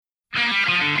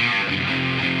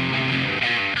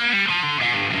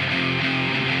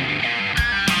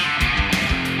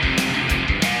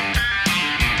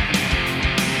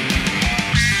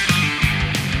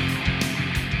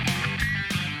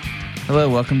Hello,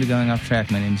 welcome to Going Off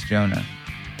Track. My name's Jonah.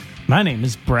 My name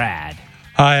is Brad.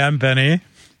 Hi, I'm Benny.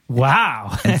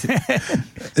 Wow.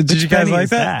 Did you guys like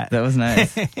that? That was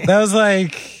nice. That was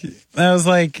like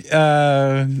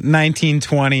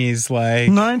 1920s, like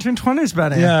 1920s,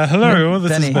 Benny. Yeah, hello,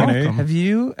 this Benny, is Benny. have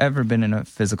you ever been in a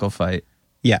physical fight?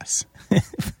 Yes.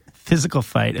 Physical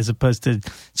fight as opposed to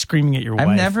screaming at your wife.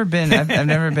 I've never been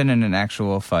in an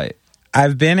actual fight.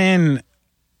 I've been in,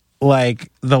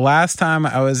 like, the last time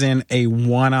I was in a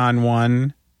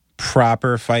one-on-one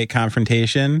proper fight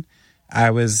confrontation, I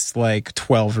was like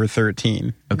 12 or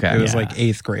 13. Okay. It was like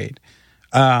 8th grade.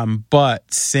 But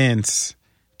since,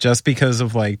 just because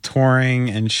of like touring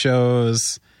and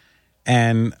shows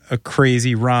and a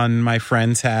crazy run my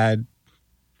friends had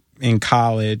in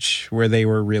college where they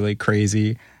were really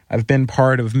crazy, I've been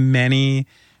part of many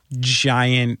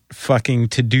giant fucking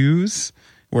to-dos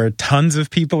where tons of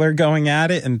people are going at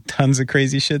it and tons of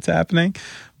crazy shit's happening.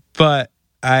 But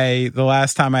the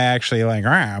last time I actually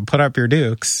put up your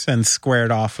dukes and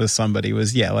squared off with somebody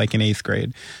was, like in 8th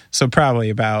grade. So probably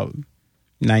about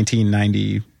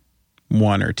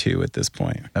 1991 or 2 at this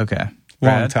point. Okay.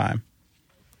 Long time.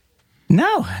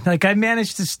 No, like I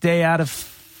managed to stay out of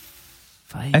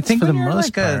fights. I think for the when you're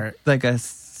most part. like a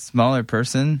smaller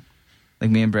person, like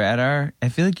me and Brad are, I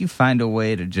feel like you find a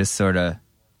way to just sort of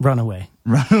Run away.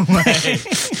 But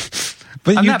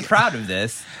I'm not proud of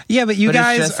this. Yeah, but you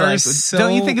guys it's just are like, so...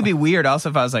 Don't you think it'd be weird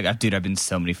also if I was like, dude, I've been in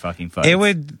so many fucking fights? It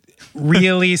would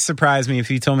really surprise me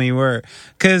if you told me you were.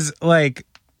 Because, like,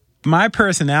 my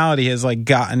personality has, like,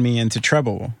 gotten me into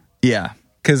trouble. Yeah.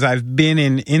 Because I've been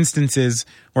in instances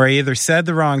where I either said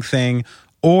the wrong thing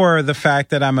or the fact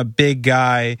that I'm a big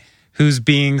guy who's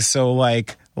being so,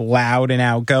 like, loud and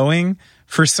outgoing.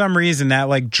 For some reason, that,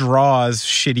 like, draws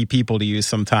shitty people to you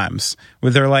sometimes,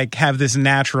 where they're, like, have this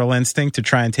natural instinct to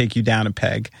try and take you down a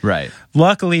peg. Right.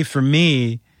 Luckily for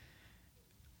me,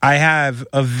 I have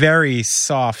a very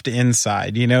soft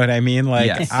inside. You know what I mean? Like,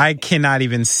 Yes. I cannot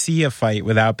even see a fight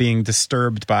without being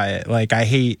disturbed by it. Like, I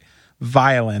hate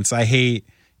violence. I hate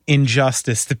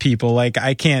injustice to people. Like,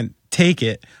 I can't take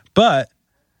it. But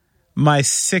my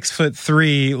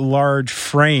 6'3" large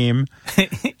frame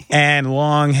and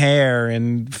long hair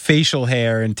and facial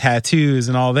hair and tattoos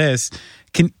and all this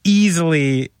can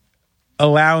easily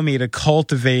allow me to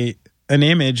cultivate an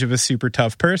image of a super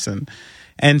tough person.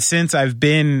 And since I've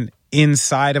been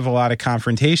inside of a lot of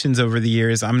confrontations over the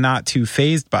years, I'm not too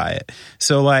fazed by it.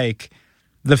 So, like,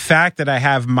 the fact that I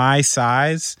have my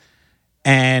size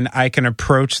and I can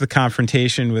approach the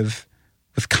confrontation with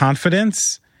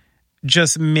confidence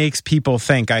just makes people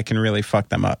think I can really fuck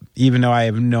them up, even though I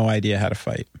have no idea how to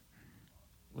fight.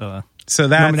 So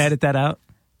You want me to edit that out?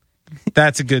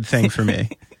 that's a good thing for me.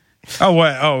 Oh,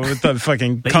 what? Oh, the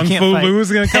fucking Kung Fu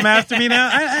Lou's going to come after me now?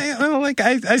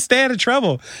 I stay out of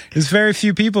trouble. There's very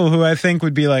few people who I think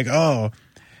would be like,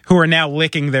 who are now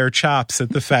licking their chops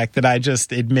at the fact that I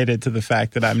just admitted to the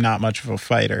fact that I'm not much of a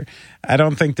fighter. I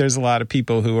don't think there's a lot of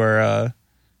people who are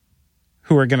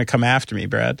going to come after me,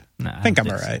 Brad. No, I think I'm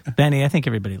all right. Benny, I think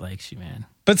everybody likes you, man.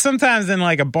 But sometimes in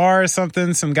like a bar or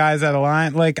something, some guys out of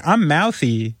line, like I'm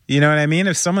mouthy. You know what I mean?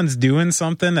 If someone's doing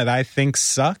something that I think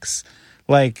sucks,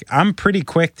 like I'm pretty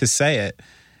quick to say it.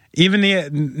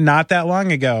 Even not that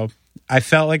long ago, I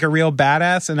felt like a real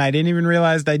badass and I didn't even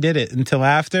realize I did it until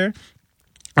after.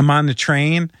 I'm on the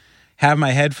train, have my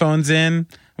headphones in,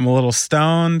 I'm a little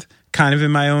stoned, kind of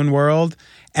in my own world.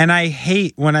 And I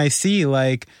hate when I see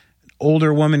like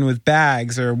older woman with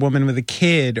bags or a woman with a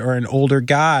kid or an older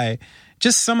guy,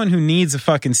 just someone who needs a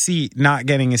fucking seat, not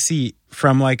getting a seat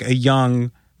from like a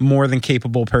young, more than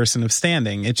capable person of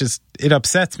standing. It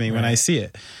upsets me when I see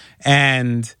it.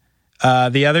 And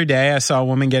the other day I saw a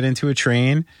woman get into a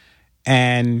train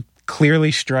and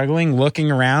clearly struggling,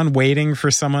 looking around, waiting for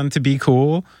someone to be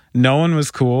cool. No one was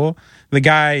cool. The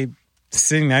guy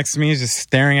sitting next to me is just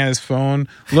staring at his phone,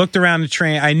 looked around the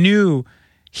train. I knew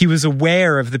he was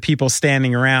aware of the people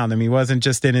standing around him. He wasn't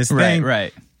just in his thing.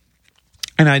 Right.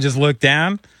 And I just looked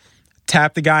down,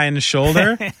 tapped the guy in the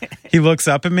shoulder. He looks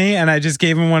up at me, and I just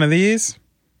gave him one of these.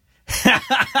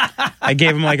 I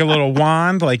gave him like a little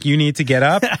wand, like, you need to get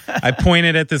up. I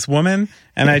pointed at this woman,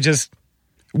 and I just,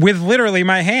 with literally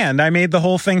my hand, I made the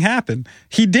whole thing happen.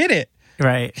 He did it.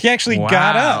 Right. He actually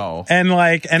got up. And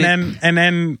like, and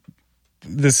then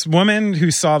this woman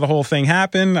who saw the whole thing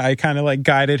happen, I kind of like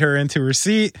guided her into her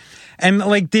seat and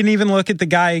like didn't even look at the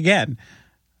guy again.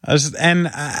 It's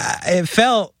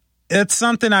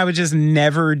something I would just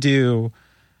never do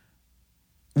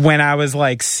when I was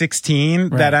like 16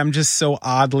 that I'm just so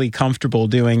oddly comfortable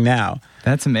doing now.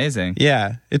 That's amazing.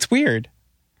 Yeah, it's weird.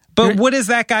 But what is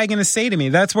that guy going to say to me?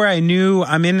 That's where I knew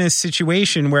I'm in this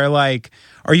situation where, like,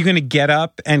 are you going to get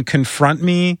up and confront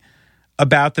me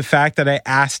about the fact that I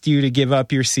asked you to give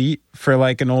up your seat for,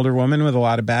 like, an older woman with a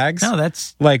lot of bags? No,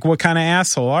 that's... Like, what kind of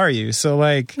asshole are you? So,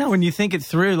 like... No, when you think it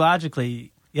through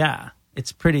logically, yeah,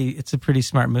 it's a pretty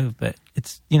smart move. But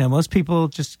it's, most people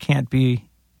just can't be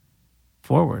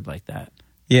forward like that.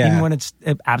 Yeah. Even when it's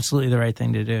absolutely the right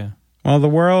thing to do. Well, the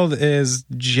world is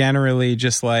generally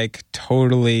just, like,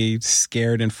 totally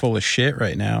scared and full of shit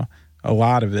right now. A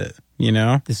lot of it,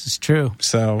 This is true.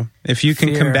 So if you can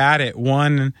Fear. combat it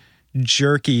one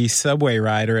jerky subway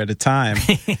rider at a time,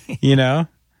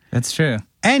 That's true.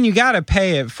 And you got to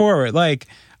pay it forward. Like,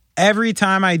 every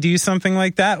time I do something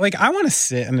like that, like, I want to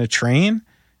sit in a train.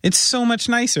 It's so much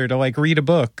nicer to, like, read a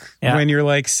book when you're,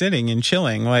 like, sitting and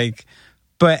chilling. Like,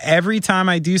 but every time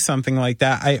I do something like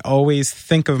that, I always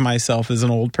think of myself as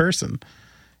an old person.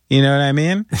 You know what I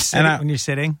mean? When you're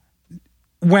sitting?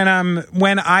 When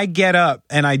I get up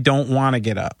and I don't want to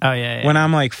get up. Oh yeah. When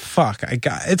I'm like, fuck,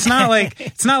 it's not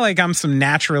like I'm some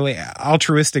naturally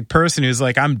altruistic person who's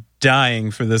like, I'm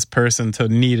dying for this person to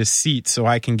need a seat so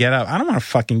I can get up. I don't want to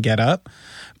fucking get up,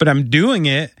 but I'm doing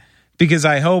it because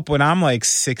I hope when I'm like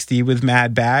 60 with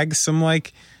mad bags, some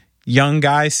like young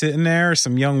guy sitting there or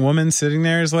some young woman sitting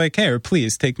there is like, hey, or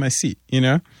please take my seat,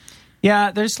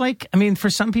 Yeah, there's like, for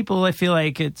some people, I feel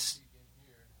like it's,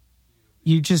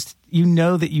 you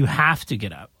know that you have to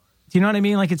get up. Do you know what I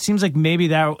mean? Like, it seems like maybe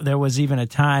there was even a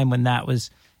time when that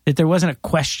there wasn't a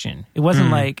question. It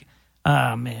wasn't like,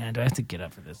 oh man, do I have to get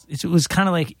up for this? It was kind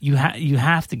of like you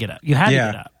have to get up. You had to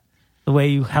get up. The way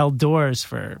you held doors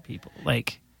for people.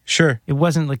 Like, sure. It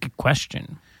wasn't like a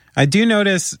question. I do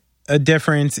notice a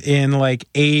difference in like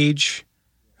age,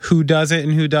 who does it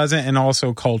and who doesn't, and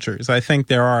also cultures. I think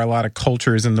there are a lot of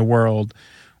cultures in the world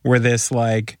where this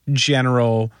like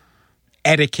general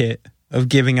etiquette of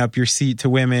giving up your seat to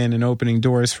women and opening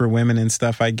doors for women and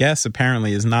stuff, I guess,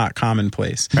 apparently is not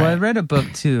commonplace. Well, I read a book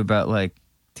too about like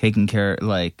taking care,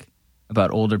 like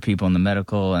about older people in the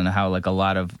medical and how like a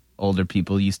lot of older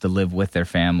people used to live with their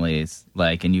families,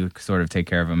 like, and you sort of take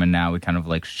care of them, and now we kind of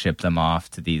like ship them off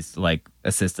to these like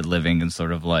assisted living and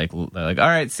sort of like all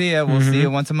right, see ya, we'll see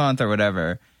you once a month or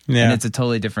whatever. Yeah. And it's a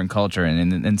totally different culture,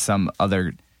 and in some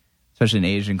other, especially in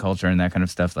Asian culture and that kind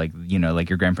of stuff, like, like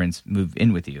your grandparents move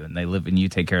in with you and they live and you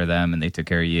take care of them and they took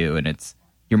care of you, and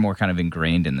you're more kind of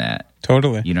ingrained in that.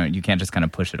 Totally. You can't just kind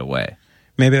of push it away.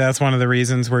 Maybe that's one of the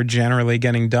reasons we're generally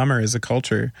getting dumber as a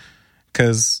culture,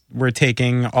 because we're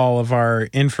taking all of our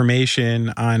information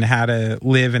on how to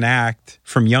live and act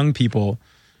from young people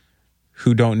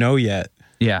who don't know yet.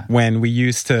 Yeah. When we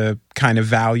used to kind of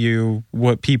value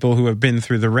what people who have been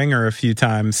through the ringer a few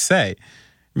times say.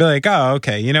 Be like, oh,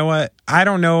 okay, you know what? I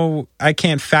don't know. I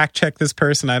can't fact check this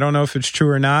person. I don't know if it's true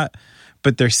or not,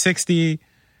 but they're 60.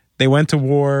 They went to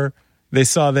war. They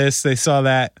saw this. They saw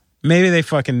that. Maybe they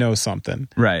fucking know something.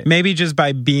 Right. Maybe just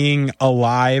by being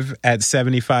alive at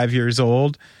 75 years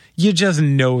old, you just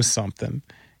know something.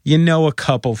 You know a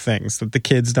couple things that the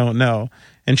kids don't know.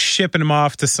 And shipping them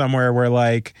off to somewhere where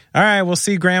like, all right, we'll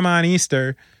see grandma on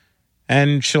Easter.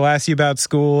 And she'll ask you about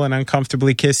school and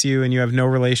uncomfortably kiss you and you have no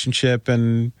relationship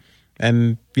and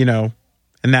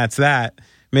that's that.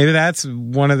 Maybe that's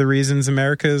one of the reasons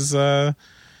America's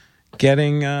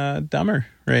getting dumber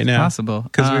right now. Possible.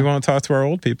 Because we won't talk to our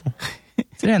old people.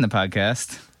 Today on the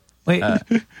podcast. Wait,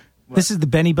 this is the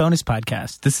Benny Bonus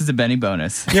podcast. This is a Benny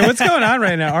bonus. Yeah, what's going on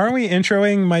right now? Aren't we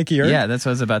introing Mikey Erg? Yeah, that's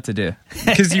what I was about to do.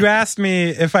 Because you asked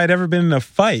me if I'd ever been in a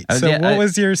fight. So what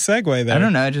was your segue there? I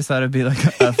don't know. I just thought it'd be like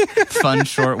a fun,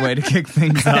 short way to kick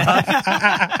things off.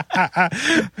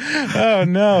 Oh,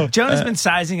 no. Jonah's been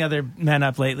sizing other men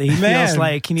up lately. He feels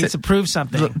like he needs to prove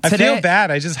something. I feel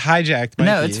bad. I just hijacked Mikey.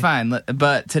 No, it's fine.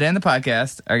 But today on the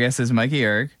podcast, our guest is Mikey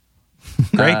Erg.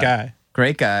 Great guy.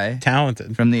 Great guy.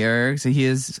 Talented. From the Ergs. He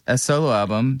has a solo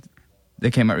album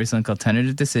that came out recently called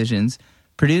Tentative Decisions,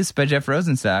 produced by Jeff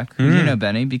Rosenstock, who you know,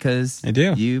 Benny, because I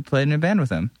do. You played in a band with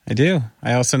him. I do.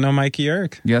 I also know Mikey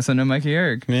Erg. You also know Mikey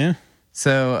Erg. Yeah.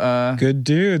 So, good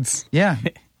dudes. Yeah.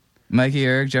 Mikey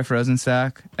Erg, Jeff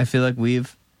Rosenstock. I feel like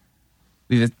we've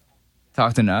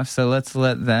talked enough, so let's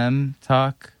let them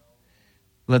talk.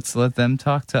 Let's let them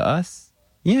talk to us.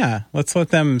 Yeah, let's let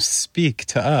them speak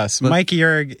to us. Mikey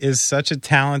Erg is such a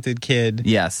talented kid.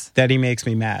 Yes. That he makes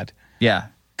me mad. Yeah.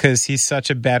 Because he's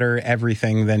such a better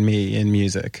everything than me in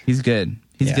music. He's good.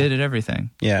 He's good at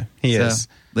everything. Yeah, he is.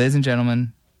 Ladies and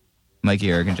gentlemen,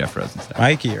 Mikey Erg and Jeff Rosenstock.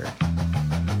 Mikey Erg. It's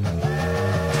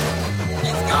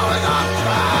going off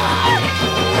track!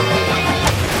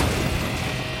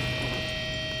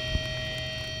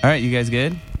 All right, you guys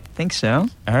good? Think so.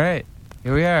 All right.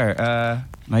 Here we are.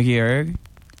 Mikey Erg,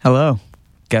 Hello.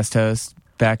 guest host,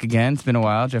 back again. It's been a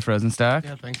while. Jeff Rosenstock.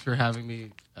 Yeah, thanks for having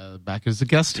me back as a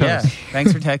guest Yeah, host.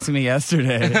 thanks for texting me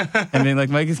yesterday and being like,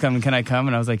 Mikey's coming, can I come?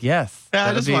 And I was like, yes. Yeah, I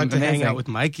That'd just be wanted to hang amazing. out with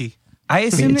Mikey. I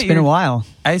assume It's been a while.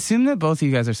 I assume that both of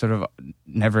you guys are sort of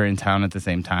never in town at the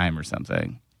same time or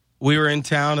something. We were in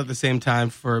town at the same time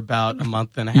for about a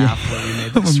month and a half where we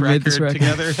made this, We made record, this record.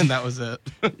 together, and that was it.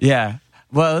 Yeah.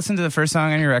 Well, I listened to the first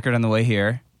song on your record on the way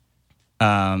here.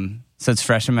 So it's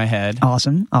fresh in my head.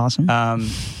 Awesome.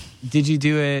 Did you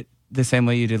do it the same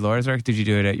way you did Laura's record? Did you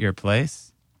do it at your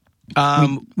place?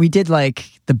 We did like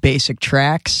the basic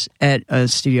tracks at a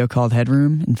studio called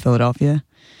Headroom in Philadelphia,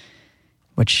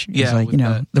 which is Yeah, like, with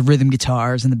that. the rhythm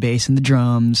guitars and the bass and the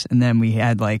drums. And then we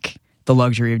had like the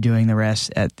luxury of doing the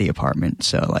rest at the apartment.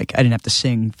 So like I didn't have to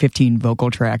sing 15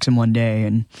 vocal tracks in one day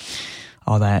and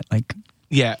all that. Like,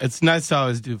 Yeah, it's nice to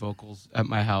always do vocals at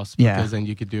my house Yeah. because then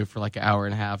you could do it for like an hour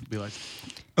and a half and be like,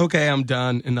 okay, I'm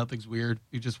done, and nothing's weird.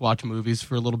 You just watch movies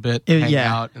for a little bit, hang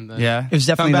yeah. out, and then Yeah. it was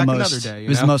definitely come the back most, another day. it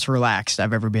was You the know? most relaxed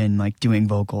I've ever been like doing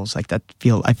vocals. Like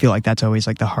I feel like that's always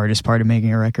like the hardest part of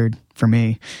making a record for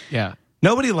me. Yeah.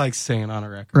 Nobody likes singing on a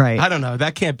record. Right. I don't know.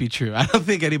 That can't be true. I don't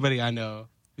think anybody I know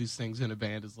who sings in a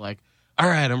band is like, all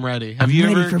right, I'm ready. Have I'm you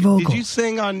ready ever for did vocals. you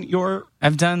sing on your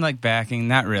I've done like backing.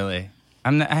 Not really.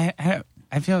 I'm not,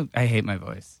 I feel I hate my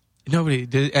voice. nobody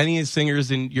did any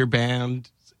singers in your bands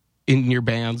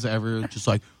ever just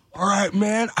like, all right,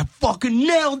 man, I fucking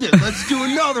nailed it. Let's do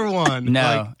another one.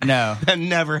 No, Like, no. that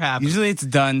never happens. Usually it's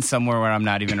done somewhere where I'm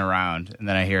not even around, and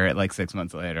then I hear it like 6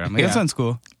 months later. I'm like, Yeah. that sounds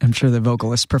cool. I'm sure the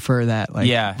vocalists prefer that. Like,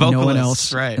 Yeah. no one Vocalists,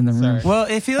 else right, in the room. sorry. Well,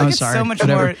 I feel like I'm it's sorry, so much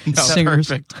whatever. more. No, Singers.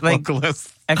 perfect. Like-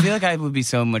 Vocalists. I feel like I would be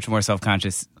so much more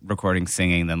self-conscious recording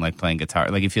singing than like playing guitar.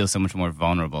 Like you feel so much more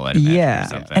vulnerable. I'd imagine, or Yeah,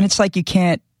 something. and it's like you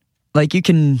can't, like you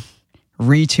can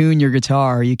retune your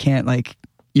guitar. You can't like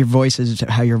your voice is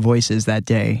how your voice is that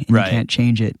day, and Right. you can't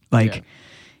change it. Like, Yeah.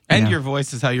 And Yeah. your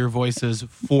voice is how your voice is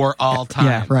for all time.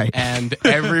 Yeah, right. And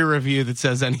every review that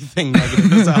says anything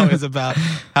negative is always about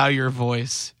how your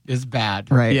voice is bad.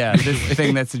 right? yeah, this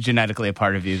thing that's genetically a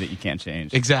part of you that you can't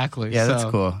change. Exactly. Yeah, that's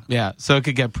So, cool. Yeah, so it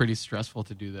could get pretty stressful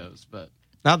to do those, but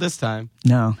not this time.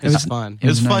 No, It was fun. It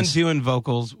was fun nice. doing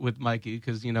vocals with Mikey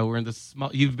because, we're in this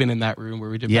small, you've been in that room where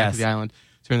we did Back Yes. to the Island.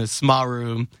 So we're in this small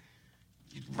room.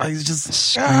 He's just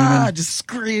Screaming.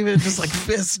 screaming, just like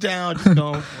fists down, just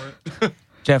going for it.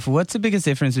 Jeff, what's the biggest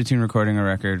difference between recording a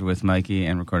record with Mikey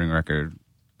and recording a record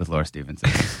with Laura Stevenson?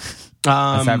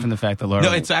 Aside from the fact that Laura,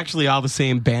 No, it's actually all the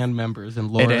same band members, and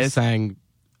Laura is? sang,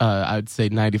 I would say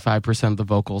 95% of the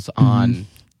vocals on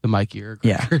the Mikey Erg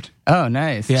Yeah. record. oh,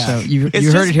 nice. Yeah. So you It's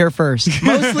heard just- it here first.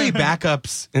 Mostly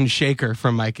backups and shaker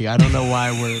from Mikey. I don't know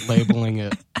why we're labeling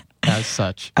it as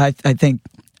such. I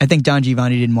think Don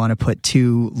Giovanni didn't want to put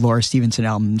two Laura Stevenson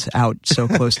albums out so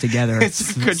close together.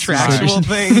 It's a contractual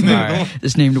thing. Smart.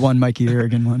 Just named one Mikey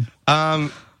Erg and one.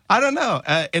 I don't know.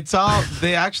 It's all,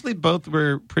 they actually both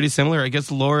were pretty similar. I guess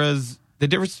the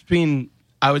difference between,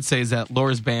 I would say, is that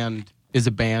Laura's band is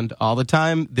a band all the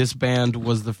time. This band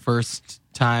was the first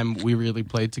time we really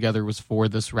played together was for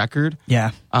this record.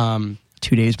 Yeah, 2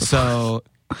 days before.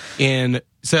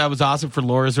 So that was awesome for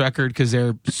Laura's record because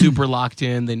they're super locked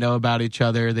in. They know about each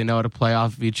other. They know how to play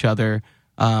off of each other.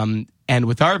 And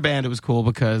with our band, it was cool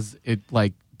because it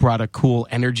like brought a cool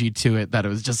energy to it that it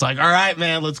was just like, all right,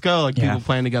 man, let's go. Like Yeah. people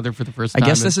playing together for the first I time.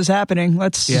 guess this is happening.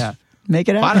 Let's make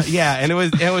it happen. Yeah, and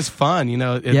it was fun.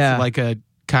 It's Yeah. like a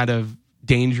kind of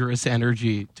dangerous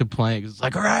energy to playing. It's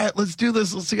like, all right, let's do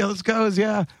this. Let's see how this goes.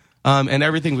 Yeah. And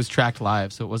everything was tracked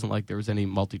live, so it wasn't like there was any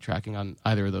multi-tracking on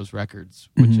either of those records.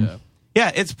 Which,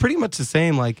 yeah, it's pretty much the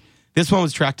same. Like this one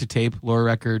was tracked to tape. Laura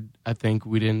record, I think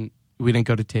we didn't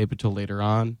go to tape until later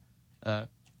on.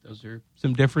 Those are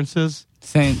some differences.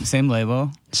 Same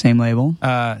label. Same label.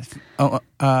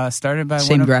 Started by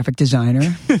Same one graphic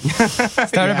designer.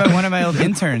 started by one of my old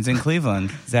interns in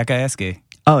Cleveland, Zach Ieski.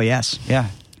 Oh, yes. Yeah,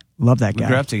 Love that we guy.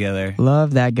 grew up together.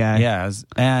 Love that guy. Yeah,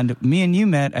 and me and you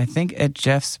met, I think, at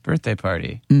Jeff's birthday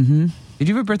party. Mm-hmm. Did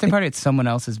you have a birthday party at someone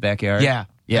else's backyard? Yeah.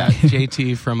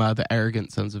 JT from the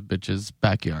Arrogant Sons of Bitches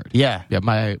backyard. Yeah. Yeah,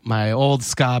 my old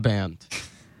ska band.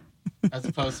 As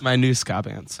opposed to my new ska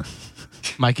bands.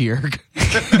 Mikey Erg.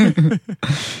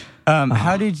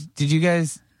 How did you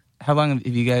guys? How long have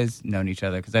you guys known each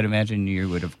other? Because I'd imagine you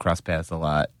would have crossed paths a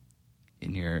lot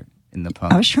in the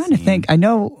punk. I was trying to scene. think. I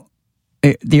know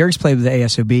the Ergs played with the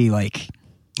ASOB like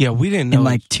Yeah, we didn't know. in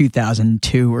like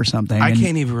 2002 or something. I in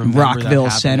can't even remember that Rockville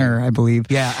happening. Center, I believe.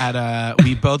 Yeah, at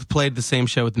we both played the same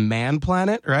show with Man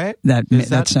Planet, right? That Is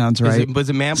sounds right. Was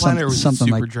it Man Planet or was it something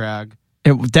Super like- Drag?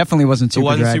 It definitely wasn't Super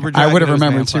wasn't Drag. Super Drag, I would have it was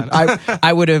remembered. Van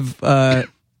I would have.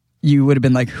 You would have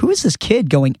been like, "Who is this kid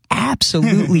going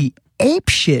absolutely ape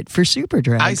shit for Super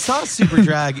Drag?" I saw Super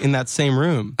Drag in that same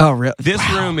room. Oh, really? This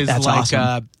Wow, room is that's like,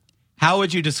 awesome. how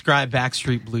would you describe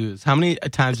Backstreet Blues? How many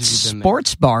times have you been there?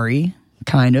 Sports bar-y,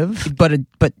 kind of, but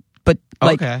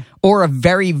like, Okay. or a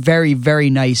very, very,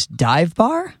 very nice dive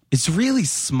bar. It's really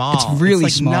small. It's really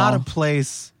like small. Not a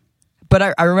place.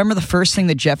 But I remember the first thing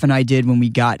that Jeff and I did when we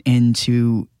got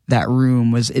into that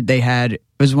room was it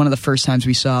was one of the first times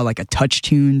we saw like a Touch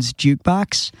Tunes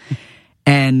jukebox.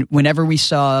 And whenever we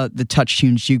saw the Touch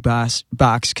Tunes jukebox,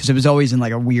 because it was always in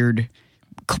like a weird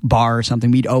bar or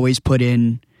something, we'd always put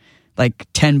in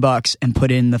like $10 and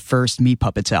put in the first Meat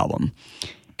Puppets album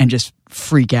and just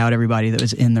freak out everybody that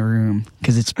was in the room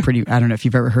because it's pretty. I don't know if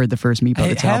you've ever heard the first Meat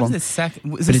Puppets album. Was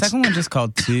the second one just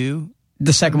called 2?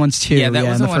 The second one's 2. Yeah, that was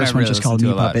and the the one first I one's really just called listened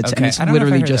Meat to a lot. Puppets, Okay. and it's I don't know if I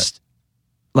literally heard just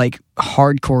like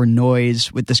hardcore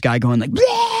noise with this guy going like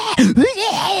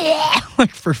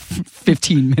like for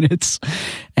 15 minutes.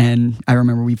 And I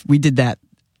remember we did that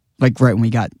like right when we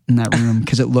got in that room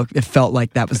because it felt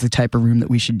like that was the type of room that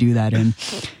we should do that in.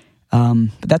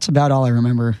 But that's about all I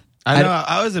remember. I know.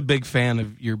 I was a big fan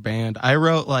of your band. I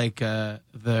wrote like the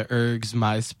Erg's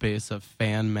MySpace of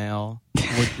fan mail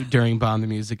during Bon the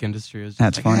Music Industry. It was just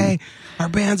That's like, funny. Hey, our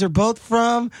bands are both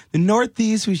from the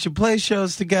Northeast. We should play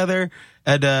shows together.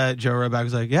 And Joe Roback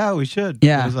was like, "Yeah, we should."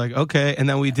 Yeah. I was like, "Okay," and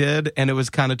then we did, and it was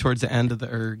kind of towards the end of the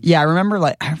Erg. Yeah, I remember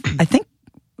like I think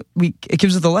it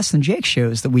gives us the Less Than Jake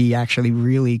shows that we actually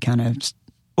really kind of.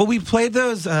 Well, we played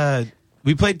those.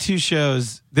 We played 2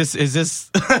 shows. Welcome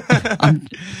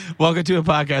to a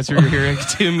podcast where you're hearing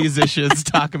 2 musicians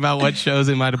talk about what shows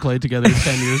they might have played together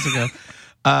 10 years ago.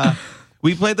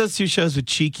 We played those 2 shows with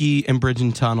Cheeky and Bridge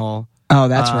and Tunnel. Oh,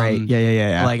 that's right.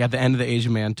 Yeah. Like at the end of the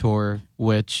Asian Man tour,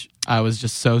 which I was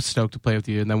just so stoked to play with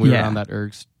you. And then we were on that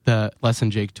the Less Than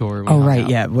Jake tour. Oh, right.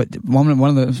 Yeah.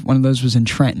 One of those was in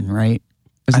Trenton, right?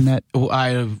 Wasn't that?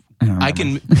 I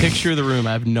can picture the room.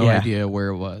 I have no idea where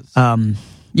it was.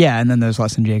 Yeah, and then those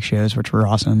Less Than Jake shows, which were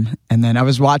awesome. And then I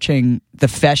was watching the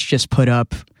Fest just put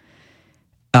up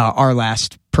our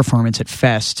last performance at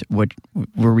Fest,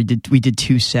 where we did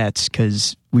 2 sets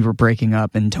because we were breaking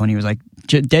up, and Tony was like,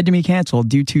 "Dead to Me canceled.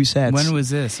 Do 2 sets." When was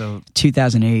this? So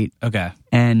 2008. Okay,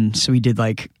 and so we did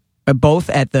like both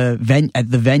at the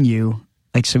venue.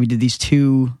 Like so, we did these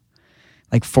 2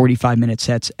 like 45-minute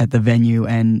sets at the venue,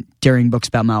 and during Books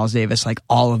About Miles Davis, like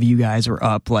all of you guys were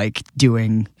up like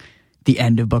doing the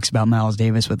end of Books About Miles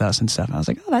Davis with us and stuff. I was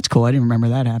like, oh, that's cool. I didn't remember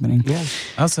that happening. Yeah.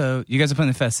 Also, you guys are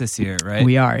playing the Fest this year, right?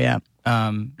 We are, yeah.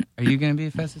 Are you going to be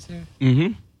at Fest this year?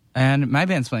 Mm-hmm. And my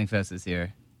band's playing Fest this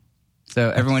year.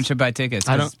 So everyone should buy tickets.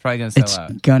 'Cause it's probably going to sell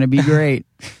out. It's going to be great.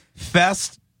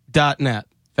 Fest.net.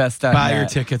 Fest.net. Buy your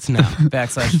tickets now.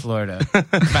 /Florida.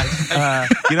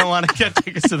 You don't want to get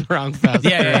tickets to the wrong fest.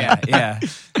 Yeah.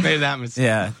 Made that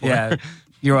mistake. Yeah.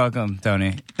 You're welcome,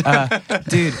 Tony.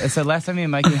 Dude, so last time me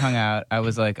and Mikey hung out, I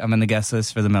was like, I'm on the guest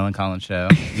list for the Mel and Collins show.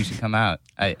 You should come out.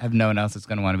 I have no one else that's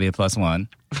going to want to be a +1.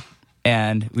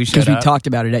 And we showed up. Because we talked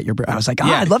about it at your... I was like,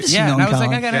 I'd love to see Mel and and I was like,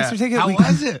 Collins. I got an extra ticket. How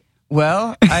was it?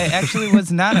 Well, I actually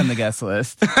was not on the guest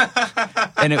list.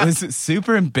 And it was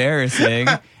super embarrassing.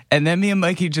 And then me and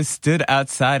Mikey just stood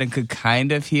outside and could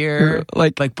kind of hear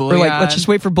like Bullion. We're like, let's just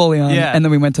wait for Bullion. Yeah. And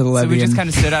then we went to the levee. So we just kind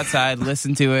of stood outside,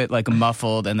 listened to it like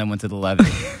muffled, and then went to the levee.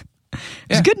 It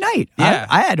was a good night. Yeah.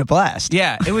 I had a blast.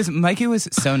 Yeah, it was. Mikey was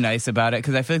so nice about it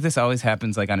because I feel like this always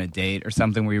happens like on a date or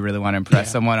something where you really want to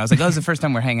impress someone. I was like, oh, it's the first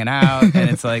time we're hanging out, and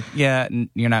it's like, yeah,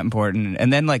 you're not important.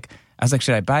 And then like I was like,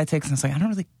 should I buy tickets? And I was like, I don't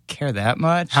really care that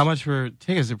much. How much for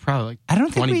tickets? They're probably like I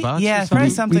don't think $20. Yeah, or it's probably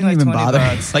something? something like didn't even $20.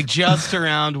 bother. Like just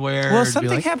around where. Well, it'd be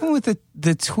something like, happened with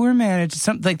the tour manager.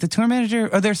 The tour manager,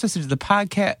 or they're supposed to do the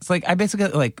podcast. Like I basically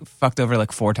like fucked over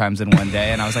like 4 times in one day,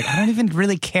 and I was like, I don't even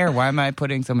really care. Why am I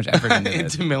putting so much effort into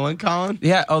this? into Mill and Collin.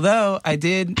 Yeah, although I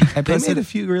They posted made a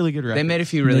few really good records. They made a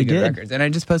few really They good did. records, and I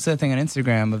just posted a thing on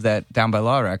Instagram of that Down by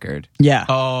Law record. Yeah.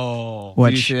 Oh, Did you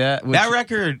Which see that? Which- that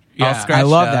record. All Yeah. scratched I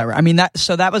love up. that. I mean,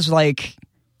 that was like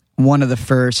one of the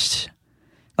first,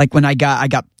 like when I got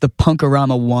the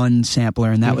Punkorama 1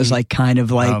 sampler, and that was like kind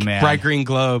of like, Oh man, Bright Green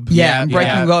Globe. yeah, and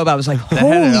Bright Green Globe. I was like, That had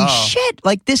it holy all. shit!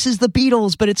 Like this is the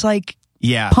Beatles, but it's like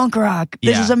yeah. punk rock.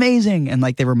 This Yeah. is amazing, and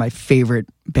like they were my favorite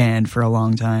band for a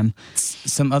long time.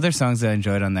 Some other songs I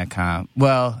enjoyed on that comp.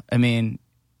 Well, I mean,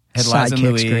 had Liza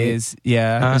Sidekick's Louise.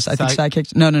 Yeah, I think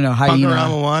Sidekicks. No, Hyena.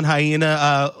 Punkorama 1,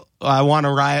 Hyena. I Want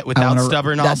to Riot Without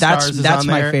Stubborn All Stars is That's on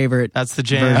my there. favorite. That's the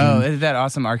jam. oh, is that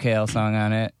awesome RKL song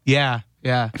on it? Yeah.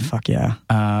 Fuck yeah.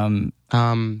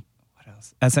 What else?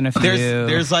 else? SNFU.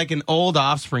 There's like an old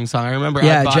Offspring song. I remember.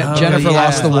 Yeah, I bought Jennifer it.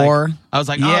 Lost the War. I was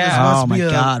like, Yeah. this must Oh my be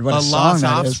God, what a song Lost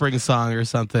that is. Offspring song or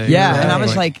something. Yeah, Right. and I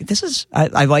was like, this is.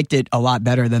 I liked it a lot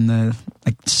better than the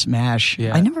like Smash.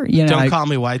 Yeah. I never, you know, Don't Call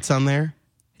Me White's on there.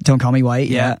 Don't Call Me White.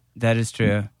 yeah, Yeah, that is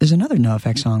true. there's another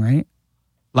NoFX song, right?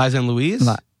 Liza and Louise.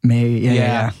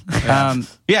 Yeah.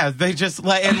 Yeah, they just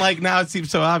like, and like now it seems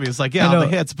so obvious. Like, yeah, I all know.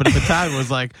 the hits, but at the time it was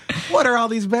like, what are all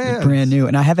these bands? Brand new,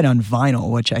 and I have it on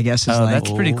vinyl, which I guess is Oh, like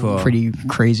that's pretty cool. pretty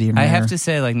crazy. And I rare. have to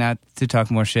say, like, not to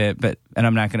talk more shit, but and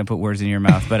I'm not going to put words in your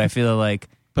mouth, but I feel like,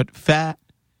 But Fat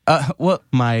well,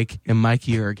 Mike and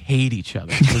Mikey Erg hate each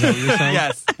other. Was that what you were saying?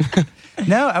 yes.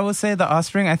 No, I will say the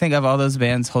Offspring, I think of all those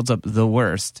bands, holds up the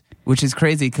worst, which is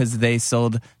crazy because they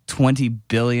sold 20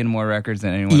 billion more records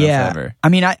than anyone else ever. I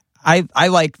mean, I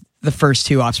like the first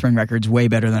two Offspring records way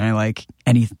better than I like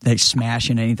they Smash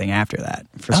and anything after that.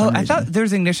 For some I reason. thought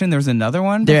there's Ignition. There was another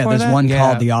one. Yeah, before there's that? one Yeah,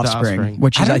 called The The Offspring, Offspring.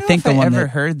 which is I I, don't know think if the I one ever that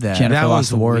heard that. Jennifer That Lost was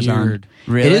the War is on. weird.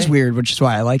 Really? It is weird, which is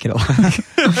why I like it a lot.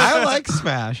 I like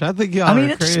Smash. I think y'all I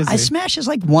mean, are crazy. Smash is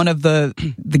like one of the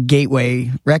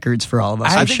gateway records for all of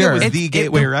us. I for think sure. it was the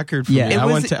gateway record for Yeah. me. It I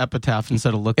was- went to Epitaph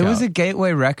instead of Lookout. It was a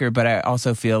gateway record, but I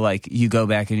also feel like you go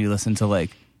back and you listen to like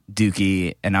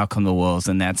Dookie and Out Come the Wolves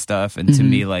and that stuff, and to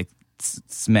me, like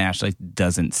Smash like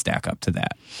doesn't stack up to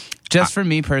that. Just for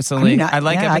me personally, I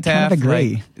like I Epitaph. kind of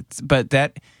agree. like, but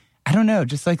that I don't know,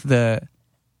 just like the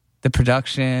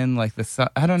production, like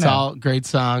I don't It's know. all great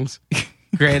songs,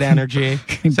 great energy.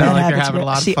 Sound Bad like you're Habits, having a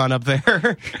lot see, of fun up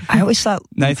there. I always thought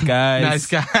Nice guys. Nice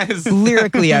guys.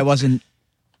 lyrically I wasn't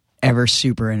ever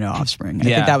super into Offspring. I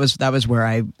Yeah. think that was where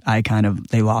I kind of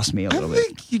they lost me a I little bit.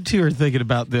 think you two are thinking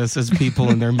about this as people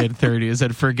in their mid 30s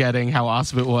and forgetting how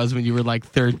awesome it was when you were like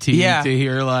 13 Yeah. to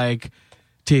hear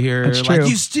That's like true.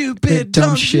 you stupid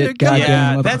dumb shit. goddamn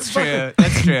Yeah, motherfucker. that's true.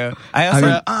 That's true. I also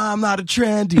mean- I'm not a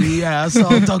trendy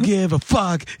asshole. Don't give a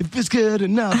fuck if it's good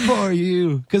enough for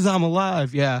you because I'm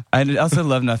alive. Yeah. I also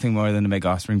love nothing more than to make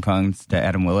Offspring puns to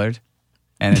Adam Willard,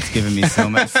 and it's given me so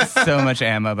much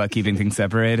ammo about keeping things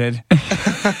separated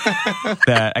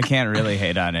that I can't really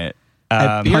hate on it.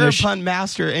 You're a pun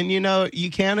master, and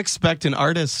you can't expect an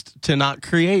artist to not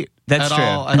create. That's at true.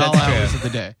 all That's true. hours of the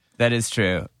day. That is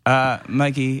true.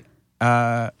 Mikey,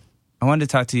 I wanted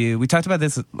to talk to you. We talked about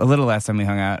this a little last time we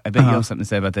hung out. I bet you have something to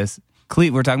say about this.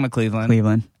 We're talking about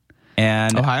Cleveland.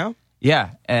 And Ohio?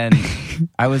 yeah, and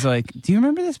I was like, do you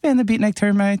remember this band, the Beatnik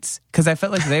Termites? Because I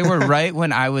felt like they were right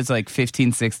when I was like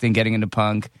 15, 16, getting into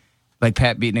punk, like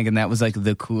Pat Beatnik, and that was like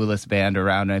the coolest band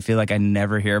around. And I feel like I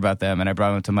never hear about them. And I brought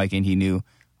them up to Mikey, and he knew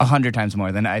 100 times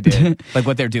more than I did. Like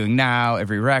what they're doing now,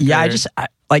 every record. Yeah,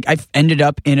 I've ended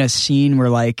up in a scene where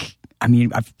like I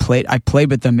mean I played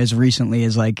with them as recently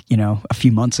as like a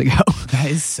few months ago. That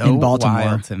is so in Baltimore.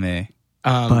 wild to me.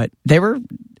 But they were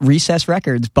Recess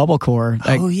Records, Bubblecore.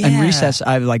 Like, Oh, yeah. and Recess,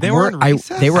 I like They were on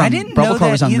Recess? they were I on, didn't know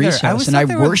Bubblecore was that on either. I Recess, always and thought I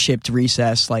they were- worshipped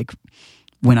Recess like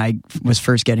when I was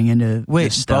first getting into Wait,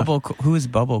 this stuff. who is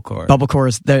Bubblecore? Bubblecore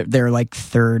is their like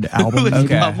third album. It's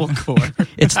Okay. Bubblecore.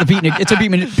 It's the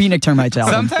Beatnik Termites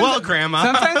album. Well, Grandma.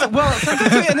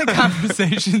 Sometimes we end in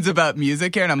conversations about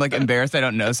music here, and I'm like embarrassed I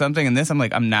don't know something. And this, I'm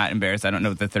like, I'm not embarrassed. I don't know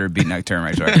what the third Beatnik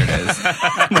Termites record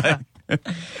is.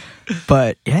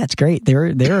 But yeah, it's great. They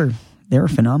were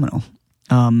phenomenal.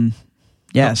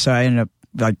 Yeah, so I ended up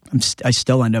like I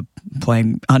still end up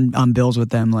playing on bills with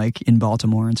them like in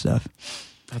Baltimore and stuff.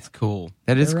 That's cool.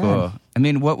 That is They're cool. rad. I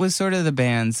mean, what was sort of the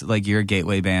bands, like your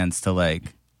gateway bands to like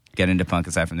get into punk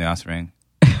aside from the Offspring?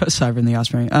 Aside from the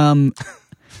Offspring,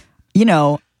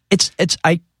 it's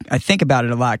I think about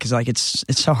it a lot because like it's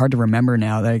so hard to remember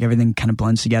now that like, everything kind of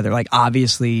blends together. Like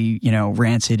obviously,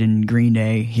 Rancid and Green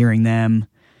Day, hearing them,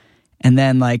 and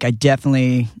then like I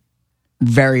definitely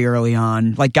very early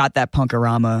on like got that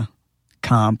Punkorama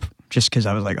comp just because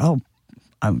I was like, oh,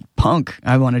 I'm punk.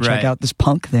 I want to check Right. out this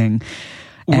punk thing.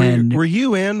 And Were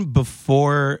you in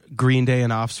before Green Day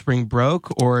and Offspring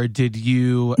broke, or did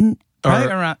you? Probably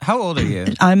Or around. How old are you?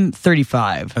 I'm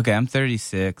 35. Okay, I'm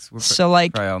 36. We're So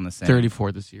like probably all in the same.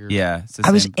 34 this year. Yeah, it's the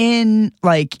I was same. in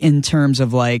like in terms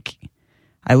of like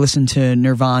I listened to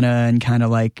Nirvana and kind of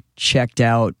like checked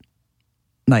out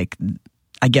like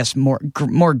I guess more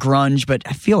grunge, but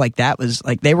I feel like that was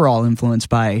like they were all influenced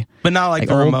by. But not like Like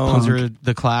the old Ramones punk. or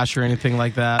the Clash or anything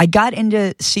like that. I got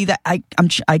into see that I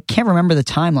can't remember the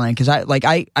timeline because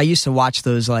I used to watch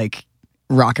those like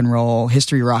rock and roll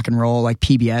like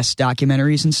PBS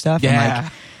documentaries and stuff. Yeah.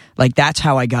 And like that's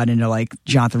how I got into like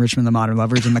Jonathan Richman, the Modern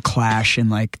Lovers, and the Clash, and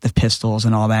like the Pistols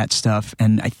and all that stuff.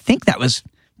 And I think that was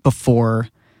before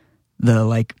the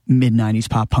like mid '90s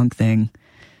pop punk thing.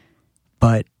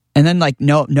 But And then like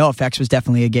No Effects was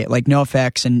definitely a gateway. Like No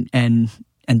Effects and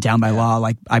Down by Law.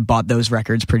 Like I bought those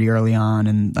records pretty early on,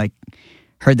 and like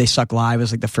Heard They Suck Live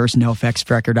was like the first No Effects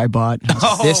record I bought. I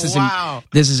was like,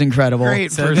 this is incredible.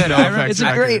 Great So first good. No I Effects It's a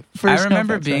record. great first I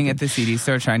remember No Effects being record. at the CD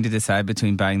store trying to decide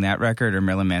between buying that record or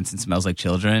Marilyn Manson Smells Like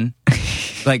Children.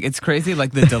 Like, it's crazy,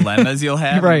 like, the dilemmas you'll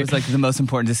have. Right. It was, like, the most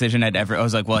important decision I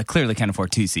was like, well, I clearly can't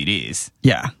afford 2 CDs.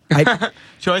 Yeah.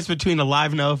 Choice between a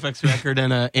live No Effects record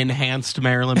and an enhanced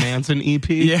Marilyn Manson EP.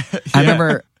 Yeah. I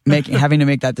remember having to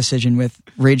make that decision with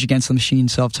Rage Against the Machine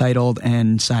self-titled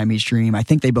and Siamese Dream. I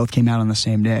think they both came out on the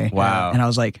same day. Wow. And I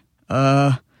was like,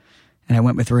 and I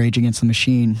went with Rage Against the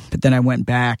Machine. But then I went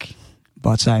back,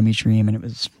 bought Siamese Dream, and it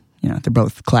was, they're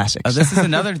both classics. Oh, this is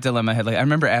another dilemma I had. Like, I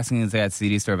remember asking this guy at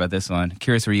CD store about this one.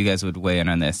 Curious where you guys would weigh in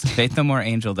on this. Faith No More,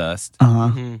 Angel Dust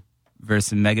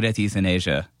versus Megadeth,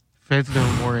 Euthanasia. Faith No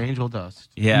More, Angel Dust.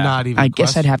 Yeah. Not even I a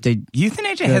guess I'd question. have to.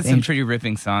 Euthanasia Good has some Angel- pretty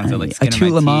ripping songs. Like A Skin Tu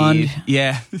in Le My Monde. Teeth.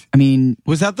 Yeah. I mean,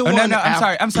 Was that the Oh, one? no,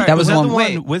 I'm sorry. That was was the that one- the one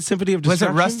wait. with Symphony of Was it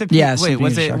Destruction? Rust in Yeah, Peace? Wait, Symphony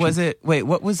was of it? Destruction. Wait,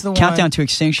 what was the one? Countdown to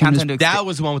Extinction. Countdown to That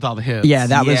was the one with all the hits. Yeah,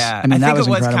 that was. Yeah. I mean, that think was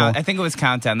it incredible. I think it was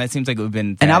Countdown. That seems like it would have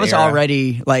been. And that I was era.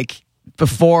 already like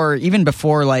before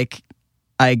like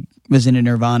I was into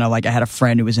Nirvana. Like I had a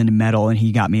friend who was into metal, and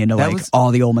he got me into That like was-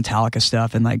 all the old Metallica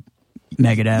stuff and like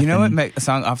Megadeth. You know what? and A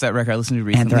song off that record I listened to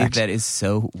recently Anthrax. that is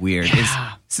so weird.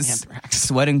 Yeah. Is Anthrax.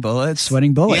 Sweating Bullets.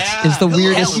 Sweating Bullets Yeah. is the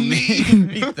weirdest.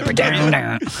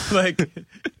 Like,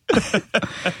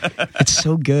 It's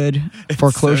so good.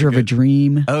 Foreclosure of a good.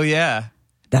 Dream. oh yeah,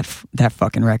 That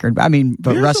fucking record. I mean,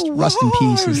 but You're Rust the in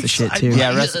Peace is the worst. shit too.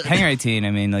 yeah. Hangar 18.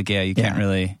 I mean, like, yeah, you can't Yeah.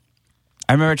 really.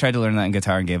 I remember I tried to learn that in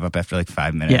guitar and gave up after like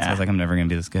 5 minutes. Yeah. I was like, I'm never gonna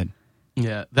be this good.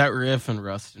 Yeah, that riff and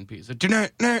Rust in Peace.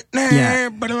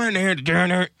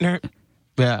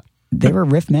 Yeah. They were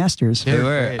riff masters. They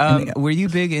were. great. Were you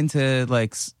big into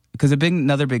like? Because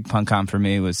another big punk comp for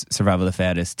me was Survival of the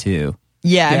Fittest too.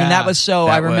 Yeah, I mean Yeah, that was so.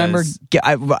 that I remember. was-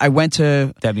 I went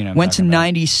to That, you know what I'm went to talking about.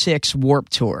 '96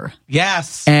 Warped Tour,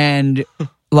 Yes. and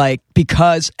like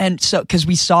because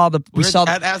we saw the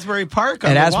at Asbury Park.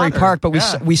 at Asbury Park, but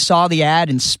Yeah. we saw the ad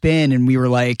and Spin, and we were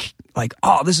like,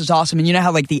 oh, this is awesome. And you know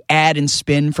how like the ad and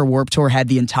Spin for Warped Tour had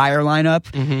the entire lineup.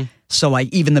 Mm-hmm. So like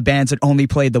even the bands that only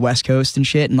played the West Coast and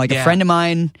shit, and like a Yeah. friend of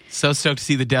mine. So stoked to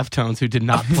see the Deftones who did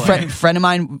not play. Friend of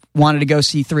mine wanted to go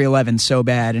see 311 so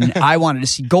bad, and I wanted to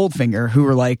see Goldfinger, who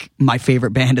were like my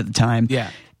favorite band at the time. Yeah.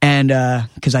 And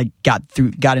because I got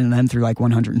into them through like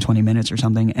 120 minutes or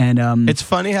something, and It's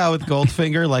funny how with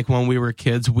Goldfinger, like when we were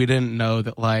kids, we didn't know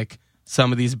that like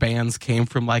some of these bands came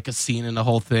from like a scene and the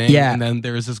whole thing. Yeah. And then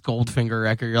there's this Goldfinger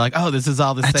record. You're like, oh, this is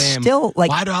all the It's same. still, like-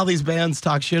 why do all these bands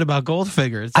talk shit about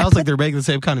Goldfinger? It sounds like they're making the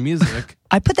same kind of music.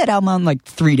 I put that album on like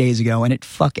 3 days ago, and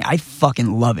I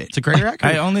fucking love it. It's a great record.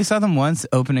 I only saw them once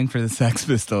opening for the Sex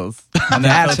Pistols. And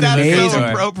That's that is so amazing.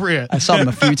 appropriate. I saw them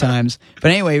a few times, but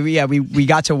anyway, we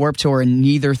got to Warped Tour, and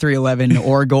neither 311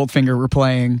 or Goldfinger were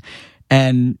playing,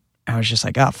 and I was just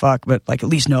like, oh fuck, but like at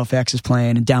least No Effects is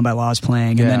playing and Down by Law is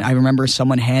playing, and then I remember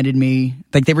someone handed me,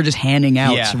 like they were just handing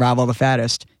out Yeah. Survival of the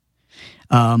Fattest,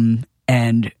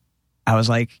 and I was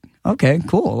like, okay,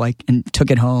 cool, like, and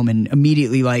took it home, and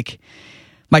immediately like.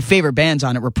 My favorite bands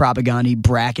on it were Propaganda,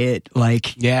 Bracket,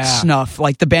 like Yeah. Snuff,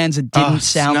 like the bands that didn't Oh,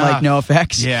 sound Snuff. like No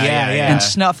Effects. Yeah. And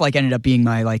Snuff like ended up being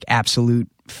my like absolute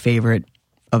favorite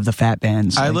of the fat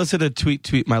bands. I Like, listened to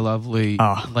Tweet My Lovely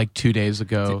Oh. like 2 days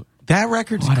ago. That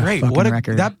record's What a great. fucking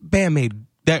record. That band made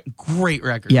that great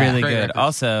record. Yeah. really Great good. record.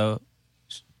 Also,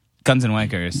 Guns and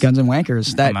Wankers. Guns and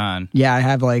Wankers. That Come on. Yeah, I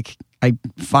have like I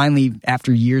finally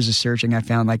after years of searching I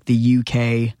found like the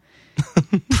UK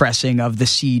pressing of the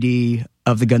CD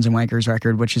of the Guns and Wankers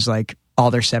record, which is like all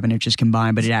their 7 inches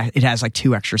combined, but it has like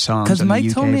 2 extra songs. Because on the Mike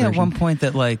UK told me at version. one point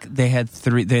that like they had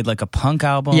like a punk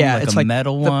album, Yeah, like it's a like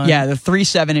metal the, one. Yeah, the 3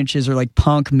 7 inches are like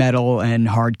punk, metal, and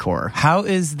hardcore. How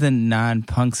is the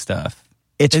non-punk stuff?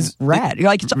 It's rad.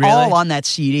 Like it's really? all on that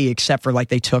CD except for like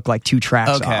they took like 2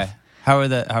 tracks Okay. off. How are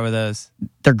those?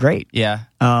 They're great. Yeah,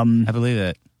 I believe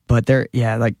it. But they're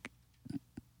they're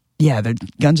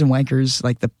Guns and Wankers,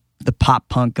 like the pop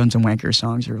punk Guns and Wankers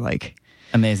songs are like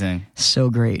Amazing. so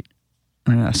great.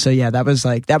 I don't know. So yeah, that was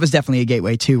definitely a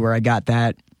gateway too, where I got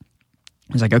that.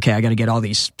 I was like, okay, I got to get all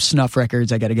these Snuff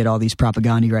records, I got to get all these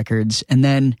Propaganda records, and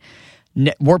then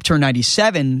Warped Tour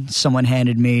 '97, someone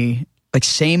handed me like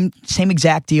same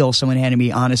exact deal. Someone handed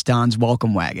me Honest Don's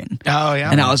Welcome Wagon. Oh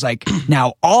yeah. And I was like,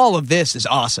 now all of this is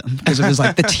awesome because it was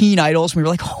like the Teen Idols. And we were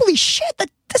like, holy shit,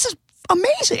 this is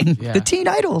amazing. Yeah. The Teen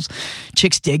Idols,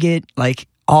 Chicks Dig It, like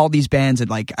all these bands that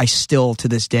like I still to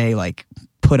this day like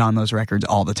put on those records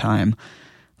all the time.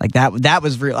 Like that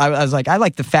was real. I was like, I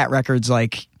like the fat records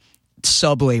like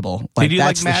sub-label. Like, Did you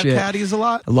that's like the Mad shit. Caddies a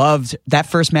lot? I loved that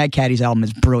first Mad Caddies album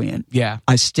is brilliant. Yeah.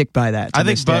 I stick by that to I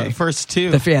think this day. first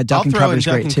two. Duck and Cover is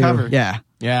great too. Cover. Yeah.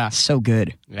 Yeah. So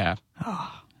good. Yeah.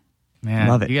 Man,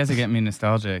 Love it. you guys are getting me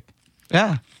nostalgic.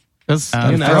 Yeah. That's,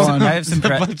 I have some.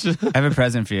 a bunch of- I have a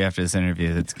present for you after this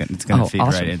interview. It's going to feed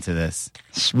awesome. right into this.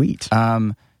 Sweet.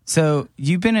 So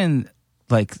you've been in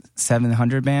like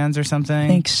 700 bands or something. I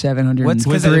think 703.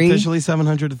 Was it officially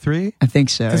 703? I think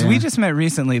so. Because yeah. we just met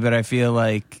recently, but I feel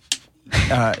like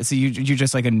so you're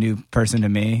just like a new person to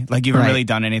me. Like you haven't Right. really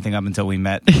done anything up until we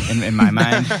met in my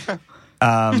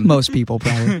mind. Most people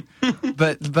probably.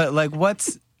 But like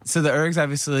so the Ergs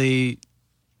obviously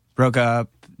broke up.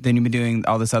 Then you've been doing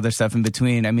all this other stuff in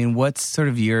between. I mean, what's sort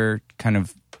of your kind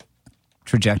of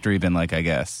trajectory been like? I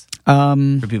guess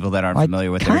for people that aren't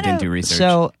familiar with it or didn't do research.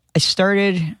 So I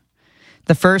started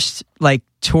the first like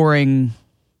touring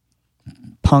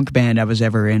punk band I was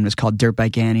ever in was called Dirt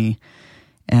Bike Annie,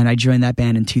 and I joined that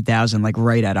band in 2000, like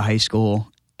right out of high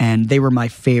school. And they were my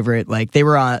favorite. Like they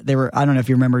were. I don't know if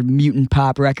you remember Mutant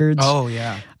Pop Records. Oh,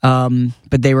 yeah.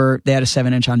 But they had a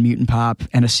 7-inch on Mutant Pop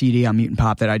and a CD on Mutant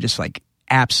Pop that I just like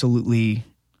absolutely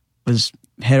was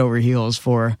head over heels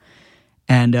for,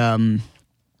 and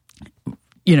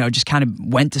just kind of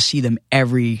went to see them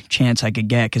every chance I could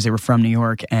get because they were from New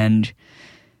York, and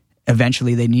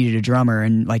eventually they needed a drummer.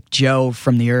 And like Joe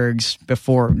from the Ergs,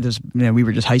 before this, we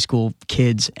were just high school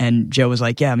kids, and Joe was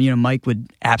like, "Yeah, Mike would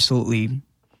absolutely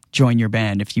join your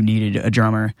band if you needed a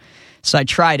drummer." So I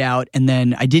tried out, and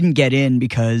then I didn't get in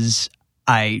because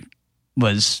I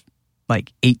was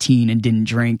like 18 and didn't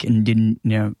drink and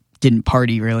didn't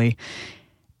party really.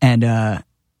 And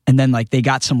then like they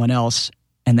got someone else,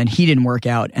 and then he didn't work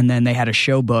out, and then they had a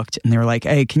show booked, and they were like,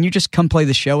 "Hey, can you just come play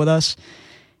the show with us?"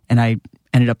 And I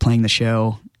ended up playing the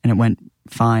show, and it went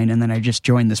fine. And then I just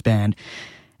joined this band,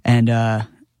 and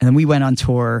then we went on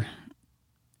tour.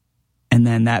 And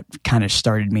then that kind of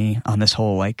started me on this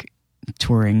whole like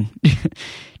touring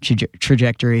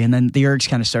trajectory. And then the Ergs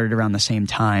kind of started around the same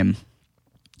time.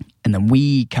 And then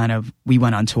we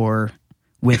went on tour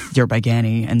with Dirt Bike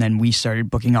Annie, and then we started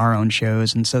booking our own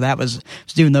shows. And so I was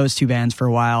doing those two bands for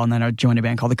a while. And then I joined a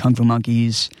band called the Kung Fu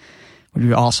Monkeys, which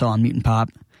was also on Mutant Pop.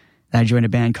 Then I joined a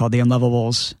band called the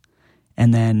Unlovables.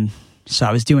 And then, so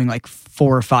I was doing like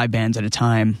 4 or 5 bands at a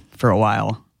time for a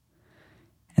while.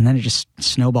 And then it just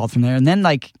snowballed from there. And then,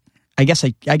 like, I guess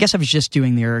I was just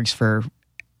doing the Ergs for,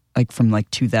 like, from, like,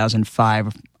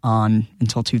 2005 on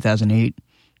until 2008.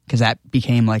 Because that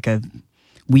became, like,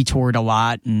 we toured a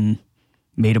lot and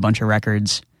made a bunch of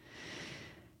records.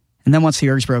 And then once the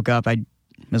Ergs broke up, I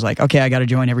was like, okay, I got to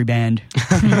join every band.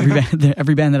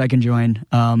 every band that I can join.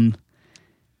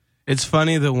 It's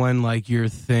funny that when, like, your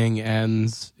thing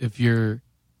ends, if you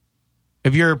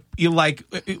like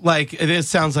it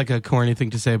sounds like a corny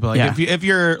thing to say, but like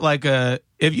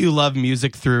if you love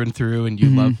music through and through and you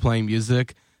love playing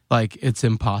music, like it's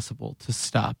impossible to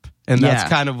stop. And that's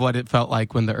kind of what it felt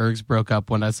like when the Ergs broke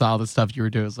up. When I saw the stuff you were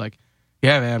doing, it was like,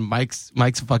 yeah, man, Mike's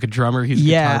a fucking drummer. He's a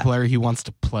guitar player. He wants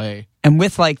to play. And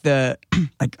with like a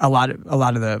lot of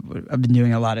I've been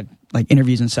doing a lot of like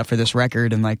interviews and stuff for this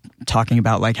record, and like talking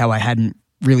about like how I hadn't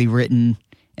really written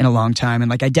in a long time,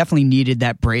 and like I definitely needed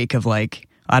that break of like,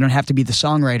 I don't have to be the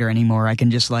songwriter anymore. I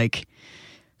can just like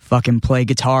fucking play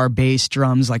guitar, bass,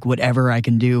 drums, like whatever I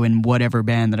can do in whatever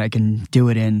band that I can do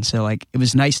it in. So like it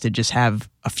was nice to just have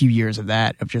a few years of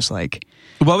that, of just like,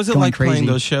 what was it like crazy. playing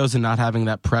those shows and not having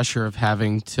that pressure of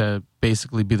having to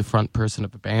basically be the front person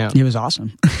of a band? It was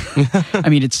awesome. I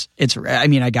mean,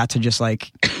 I got to just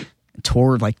like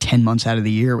tour like 10 months out of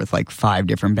the year with like 5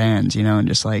 different bands, and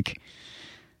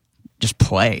just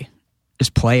play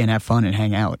and have fun and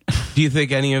hang out. Do you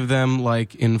think any of them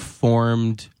like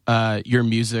informed your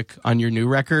music on your new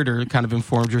record, or kind of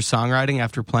informed your songwriting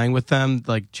after playing with them,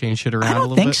 like changed shit around a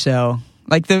little bit? I don't think so.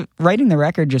 Like writing the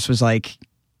record just was like,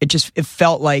 it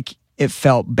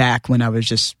felt back when I was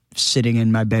just sitting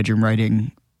in my bedroom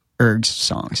writing Ergs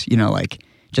songs, like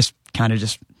just kind of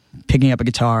just picking up a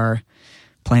guitar,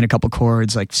 playing a couple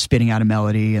chords, like spitting out a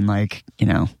melody, and like,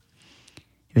 it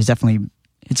was definitely,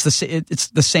 it's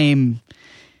the same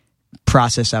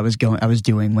process I was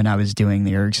doing when I was doing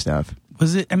the Erg stuff.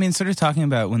 Was it, I mean, sort of talking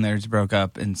about when the Ergs broke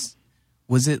up, and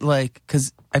was it like,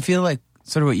 because I feel like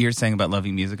sort of what you're saying about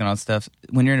loving music and all that stuff,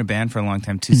 when you're in a band for a long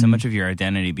time too, so much of your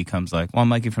identity becomes like, well, I'm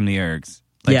Mikey from the Ergs.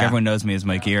 Like everyone knows me as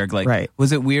Mikey Erg. Like, right.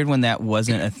 Was it weird when that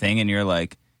wasn't a thing and you're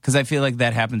like, because I feel like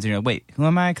that happens and you're like, wait, who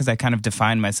am I? Because I kind of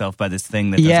define myself by this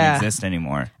thing that doesn't exist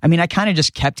anymore. I mean, I kind of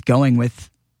just kept going with,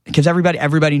 because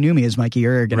everybody knew me as Mikey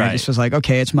Erg, and I just was like,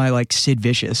 okay, it's my like Sid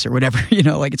Vicious or whatever,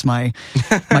 like it's my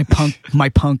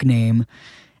punk name,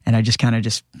 and I just kind of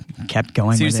just kept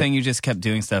going. So you're with saying you just kept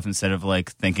doing stuff instead of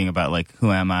like thinking about like who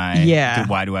am I? Yeah.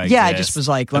 Why do I? Yeah, I exist? just was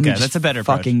like, let me just that's a better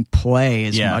approach. fucking play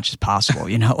as Yeah. much as possible.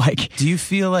 You know, like Do you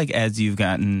feel like as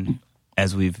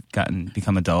we've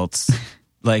become adults,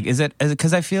 like is it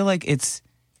because I feel like it's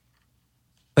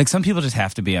like some people just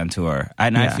have to be on tour,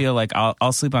 and I Yeah. feel like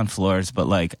I'll sleep on floors, but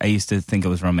like I used to think it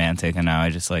was romantic, and now I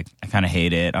just like I kind of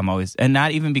hate it. I'm always, and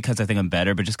not even because I think I'm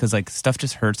better, but just because like stuff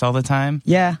just hurts all the time.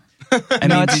 yeah. I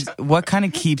No, mean, it's- what kind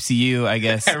of keeps you? I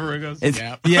guess Everyone goes, it's,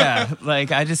 "Yep." yeah.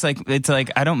 Like I just like it's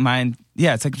like I don't mind.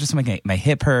 Yeah, it's like just my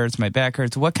hip hurts, my back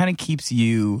hurts. What kind of keeps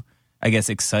you? I guess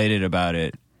excited about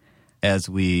it as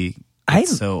we get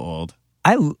so old.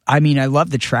 I mean, I love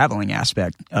the traveling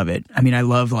aspect of it. I mean, I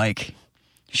love like,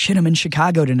 shit, I'm in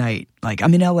Chicago tonight. Like,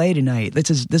 I'm in LA tonight. This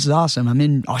is awesome. I'm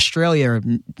in Australia.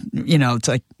 You know, it's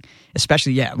like,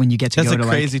 especially when you get to That's go a to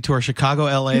crazy tour. Chicago,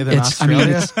 LA, then it's, I mean,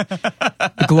 Australia.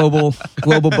 it's the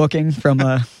global booking from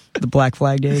the Black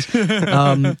Flag days.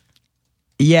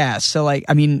 Yeah, so like,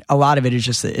 I mean, a lot of it is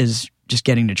just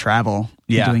getting to travel,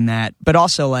 and doing that, but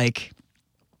also like,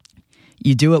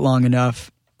 you do it long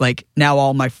enough. Like now,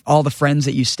 all the friends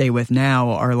that you stay with now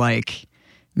are like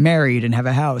married and have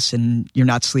a house, and you're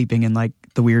not sleeping in like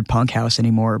the weird punk house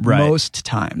anymore. Right. Most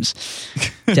times,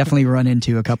 definitely run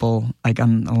into a couple like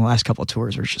on the last couple of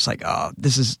tours where it's just like, oh,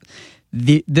 this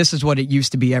is what it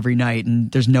used to be every night,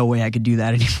 and there's no way I could do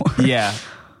that anymore. Yeah.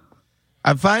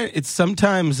 I find it's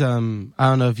sometimes, I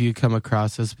don't know if you come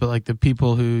across this, but like the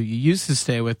people who you used to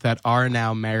stay with that are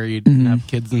now married and have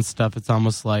kids and stuff, it's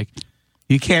almost like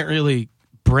you can't really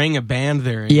bring a band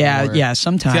there anymore. Yeah,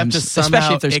 sometimes. You have to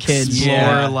Especially if there's kids. explore,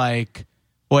 Yeah. like,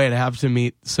 wait, I have to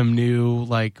meet some new,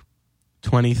 like,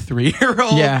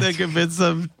 23-year-old Yeah. to convince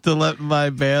them to let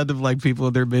my band of, like, people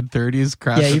in their mid-30s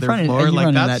crash Yeah, at you their run in- floor. you Like,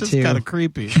 run into that's that just too. kind of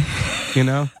creepy, you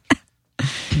know?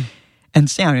 And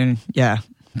sounding, yeah.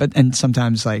 And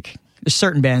sometimes like there's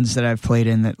certain bands that I've played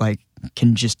in that like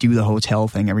can just do the hotel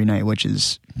thing every night, which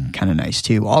is kind of nice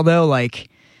too. Although like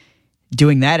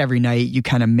doing that every night, you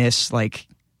kind of miss like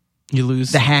You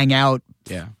lose. the hangout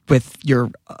Yeah. with your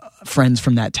friends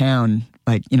from that town.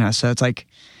 Like, you know, so it's like,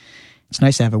 it's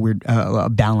nice to have a weird a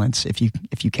balance if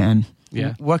you can.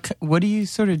 Yeah. What do you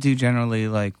sort of do generally,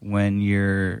 like when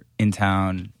you're in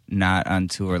town, not on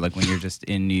tour, like when you're just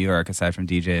in New York, aside from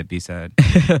DJ at B-Side?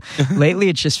 Lately,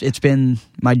 it's been,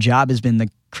 my job has been the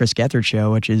Chris Gethard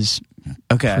show, which is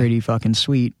Okay. pretty fucking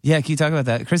sweet. Yeah, can you talk about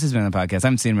that? Chris has been on the podcast. I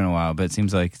haven't seen him in a while, but it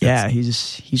seems like Yeah,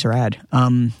 he's rad.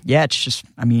 Yeah, it's just,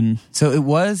 I mean, So it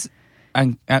was,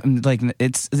 I'm like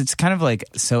it's kind of like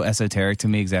so esoteric to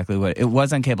me exactly what it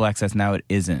was on cable access. Now it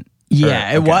isn't.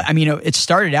 yeah, Or- it okay. was. I mean, it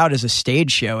started out as a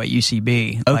stage show at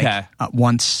UCB. Okay. like,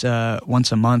 once a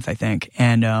month, I think,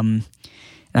 and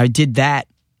I did that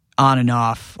on and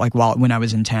off, like when I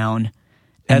was in town,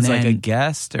 and as like then, a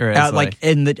guest or as like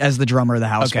as the drummer of the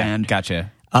house okay, band.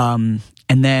 gotcha. And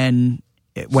then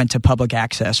it went to public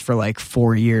access for like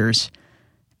 4 years,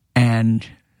 and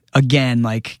again,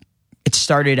 like it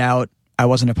started out, I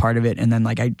wasn't a part of it, and then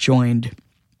like I joined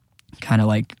kind of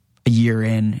like a year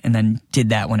in, and then did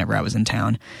that whenever I was in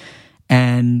town,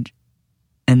 and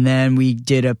then we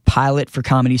did a pilot for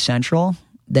Comedy Central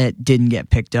that didn't get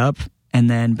picked up,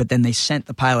 but then they sent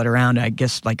the pilot around, I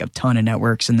guess, like a ton of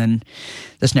networks, and then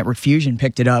this network Fusion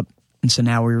picked it up, and so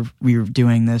now we're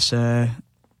doing this.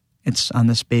 It's on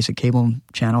this basic cable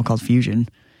channel called Fusion.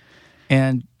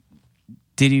 And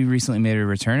Diddy recently made a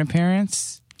return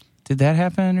appearance. Did that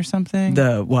happen or something?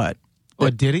 The what?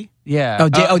 What, Diddy? Yeah.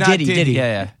 not Diddy.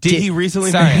 Yeah. Did he recently?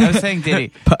 Sorry, I was saying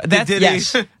Diddy. That's Diddy.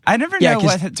 Yes. I never Yeah, know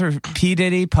 'cause- what to P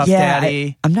Diddy, Puff Yeah,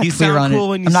 Daddy. I'm not You clear sound on cool it.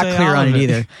 when you I'm not say clear all on of it it.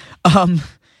 either.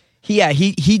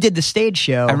 He did the stage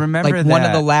show. I remember like one of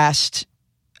that. the last.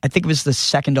 I think it was the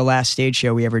second to last stage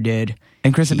show we ever did.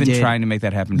 And Chris had He been did. trying to make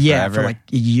that happen Yeah, forever. for like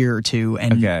a year or two,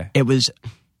 and Okay. it was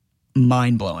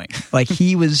mind blowing. Like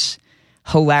he was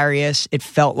hilarious. It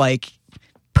felt like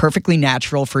perfectly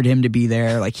natural for him to be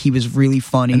there. Like he was really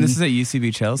funny. And this is at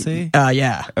UCB Chelsea?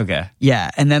 Yeah. Okay. Yeah,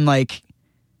 and then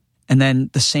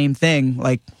the same thing,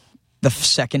 like the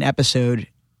second episode,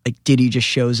 like Diddy just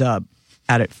shows up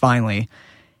at it finally,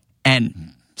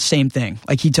 and same thing.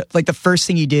 Like he took, like the first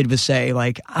thing he did was say,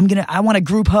 like, I want a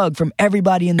group hug from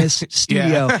everybody in this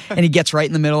studio, and he gets right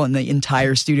in the middle, and the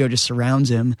entire studio just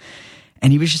surrounds him,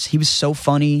 and he was so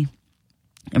funny,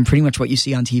 and pretty much what you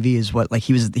see on TV is what like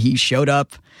he showed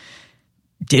up,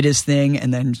 did his thing,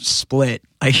 and then split.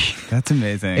 Like That's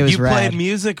amazing. It was You rad. played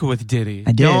music with Diddy.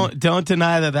 I did. Don't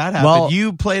deny that happened. Well-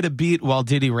 You played a beat while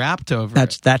Diddy rapped over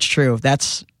it. that's true.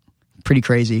 That's pretty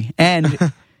crazy,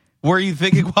 and. Were you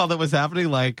thinking while that was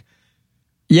happening, like,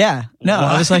 Yeah. No,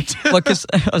 I was like, look, I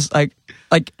was like,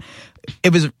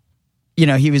 it was,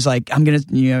 he was like, I'm going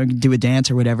to, do a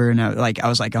dance or whatever. And I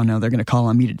was like, oh no, they're going to call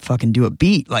on me to fucking do a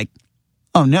beat. Like,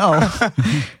 oh no.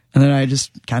 And then I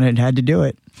just kind of had to do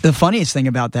it. The funniest thing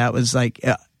about that was like,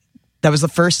 that was the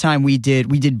first time we did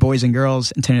Boys and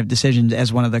Girls and Tentative Decisions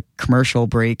as one of the commercial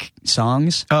break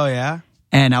songs. Oh, yeah?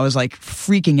 And I was like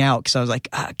freaking out because I was like,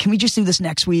 can we just do this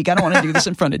next week? I don't want to do this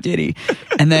in front of Diddy.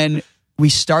 And then we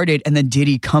started, and then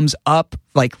Diddy comes up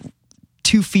like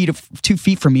 2 feet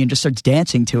from me and just starts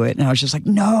dancing to it. And I was just like,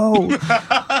 no,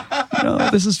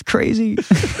 this is crazy.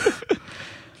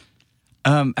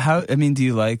 Do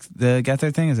you like the Get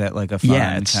There thing? Is that like a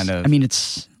fun kind of? I mean,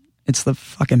 it's the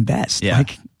fucking best. Yeah.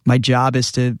 Like, my job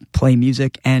is to play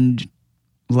music and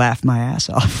laugh my ass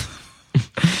off.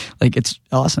 Like, it's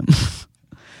awesome.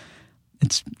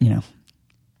 It's,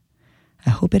 I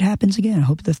hope it happens again. I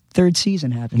hope the 3rd season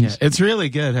happens. Yeah, it's really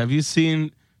good. Have you seen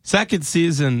second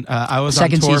season? I was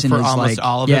Second on tour season for is almost like-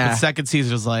 all of it. yeah. But second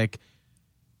season is like,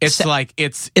 it's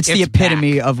the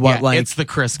epitome back. of what, Yeah, like, it's the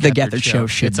Chris the Gethard Gethard show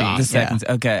should It's be. awesome. The second,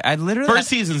 okay. I literally First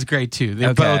season's great too.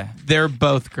 Okay. They're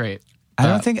both great.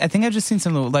 I think I've just seen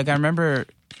some like I remember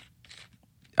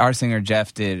our singer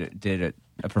Jeff did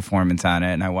a performance on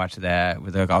it, and I watched that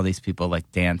with like all these people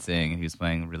like dancing, and he was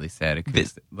playing really sad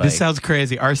acoustic. This sounds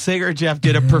crazy. Our singer Jeff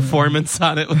did a performance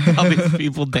on it with all these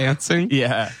people dancing.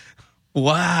 yeah.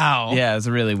 Wow. Yeah, it was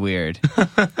really weird.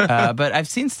 But I've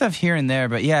seen stuff here and there,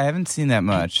 but yeah, I haven't seen that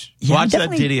much. Yeah, Watch that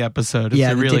definitely- Diddy episode. It's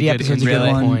Yeah, a the really Diddy good episode's a good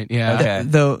intro one. point. Yeah. Okay.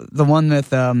 The one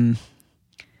with what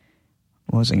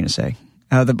was I going to say?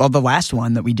 The last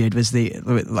one that we did was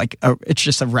it's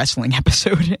just a wrestling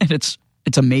episode, and it's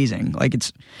amazing. Like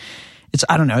it's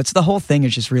I don't know. It's the whole thing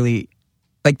is just really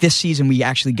like this season we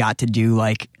actually got to do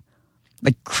like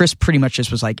Chris pretty much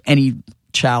just was like any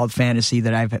child fantasy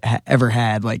that I've ever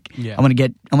had. Like Yeah. I want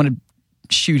to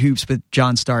shoot hoops with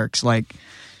John Starks. Like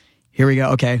here we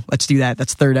go. Okay, let's do that.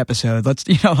 That's 3rd episode. Let's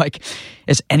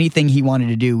it's anything he wanted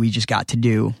to do. We just got to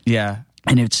do. Yeah.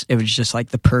 And it was just like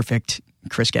the perfect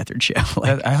Chris Gethard show.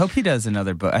 Like, I hope he does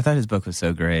another book. I thought his book was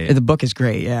so great. the book is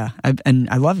great, yeah. And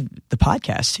I love the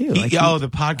podcast too. The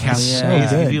podcast is so yeah.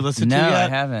 good. Have you listened No, to it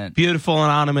yet? I haven't. Beautiful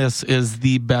Anonymous is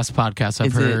the best podcast I've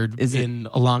Is it- heard is it- in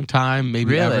a long time,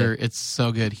 maybe Really? ever. It's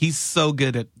so good. He's so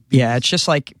good at Yeah, it's just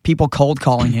like people cold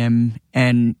calling him,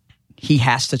 and he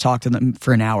has to talk to them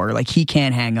for an hour. Like he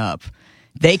can't hang up.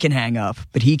 They can hang up,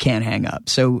 but he can't hang up.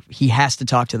 So he has to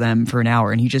talk to them for an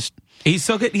hour, and He's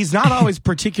so good. He's not always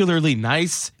particularly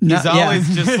nice. No, He's yeah.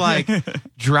 always just like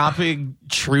dropping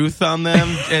truth on them,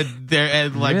 and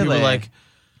like people are Really? like,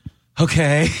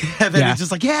 okay, and then Yeah. it's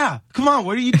just like, yeah, come on,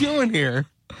 what are you doing here?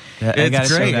 I It's gotta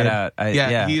check great. that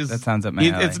out. He's- that sounds up my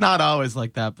alley. It's not always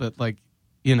like that, but like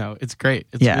it's great.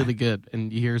 It's Yeah. really good,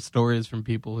 and you hear stories from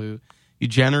people who you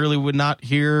generally would not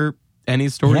hear any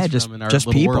stories Yeah, from in our just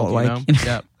little people, world. like-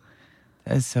 Yeah,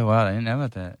 That's so wild. I didn't know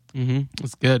about that.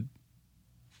 it's good.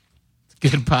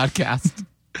 It's a good podcast.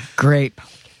 great.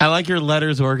 I like your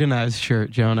letters organized shirt,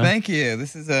 Jonah. Thank you.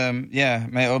 This is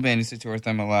my old band used to tour with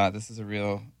them a lot. This is a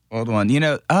real old one.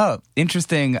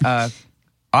 Interesting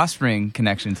Offspring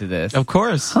connection to this. Of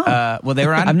course. Well, they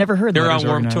were on. I've never heard They were Letters on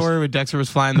Warped Organized. Tour when Dexter was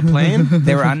flying the plane.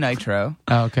 They were on Nitro.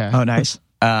 Oh, okay. Oh, nice.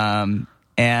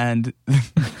 And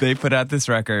they put out this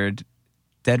record,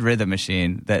 Dead Rhythm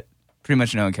Machine, that pretty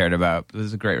much no one cared about. It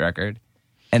was a great record.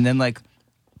 And then,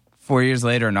 4 years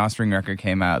later, an Offspring record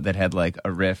came out that had,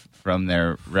 a riff from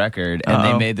their record. And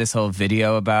they made this whole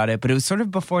video about it. But it was sort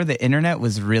of before the internet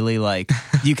was really,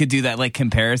 you could do that,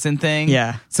 comparison thing.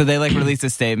 Yeah. So they, released a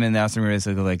statement, and the Offspring was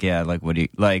what do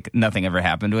you, nothing ever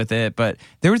happened with it. But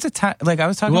there was a time, I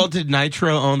was talking... Well, did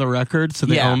Nitro own the record? So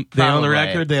they Yeah, own the probably.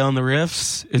 record, they own the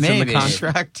riffs. It's in the Maybe.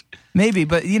 contract. Maybe,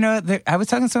 but I was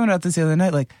talking to someone about this the other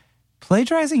night.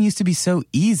 Plagiarizing used to be so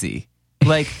easy.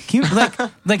 Not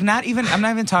even. I'm not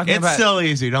even talking It's about. still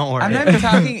easy. Don't worry. I'm not even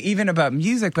talking even about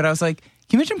music. But I was like, can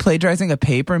you imagine plagiarizing a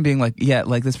paper and being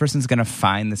this person's gonna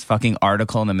find this fucking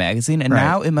article in the magazine, and Right.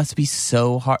 now it must be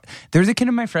so hard. There was a kid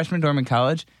in my freshman dorm in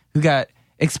college who got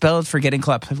expelled for getting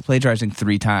caught plagiarizing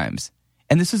 3 times.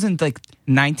 And this was in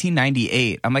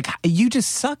 1998. I'm like, you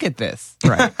just suck at this.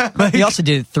 Right. He also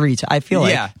did it 3 times. I feel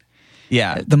like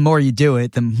Yeah. the more you do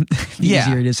it, the Yeah.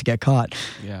 easier it is to get caught.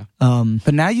 Yeah.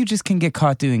 But now you just can get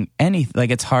caught doing anything.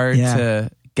 It's hard Yeah. to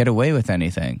get away with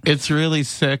anything. It's really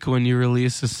sick when you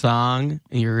release a song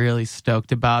and you're really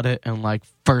stoked about it, and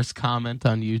first comment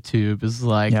on YouTube is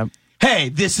Yep. hey,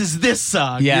 this is this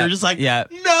song. Yeah. You're just like, Yeah.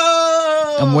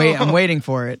 no. I'm waiting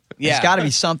for it. Yeah. There's got to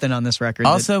be something on this record.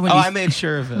 Also, when I made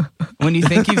sure of it. when you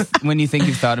think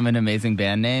you've thought of an amazing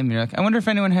band name, you're like, I wonder if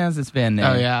anyone has this band name.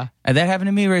 Oh, yeah. And that happened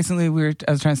to me recently.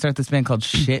 I was trying to start this band called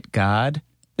Shit God.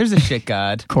 There's a Shit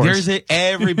God. Of course.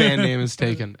 Every band name is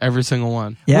taken. Every single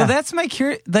one. Yeah. Well, that's my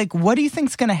like, what do you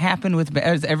think's going to happen with?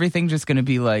 Is everything just going to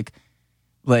be like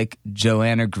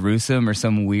Joanna Gruesome or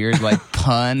some weird like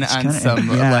pun on kinda, some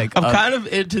yeah. like? I'm kind of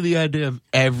into the idea of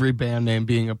every band name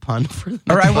being a pun for them.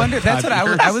 Or I wonder. That's what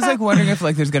I was like wondering if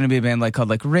like there's going to be a band like called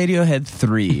like Radiohead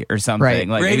 3 or something. Right.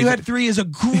 Like Radiohead 3 is a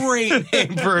great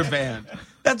name for a band.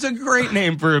 That's a great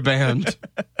name for a band.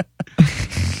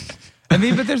 I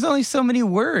mean, but there's only so many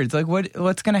words. Like,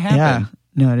 what's going to happen? Yeah.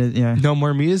 No, it is, yeah. No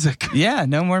more music. Yeah,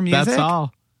 no more music. That's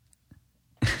all.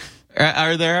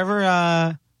 Are there ever...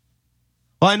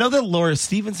 Well, I know that Laura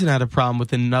Stevenson had a problem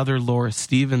with another Laura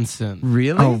Stevenson.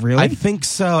 Really? Oh, really? I think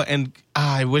so, and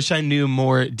I wish I knew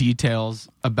more details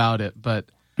about it, but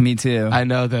Me too. I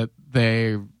know that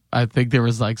I think there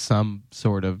was like some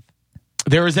sort of...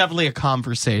 There was definitely a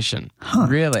conversation.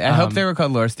 Really? I hope they were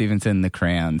called Laura Stevenson and the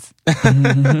Crayons.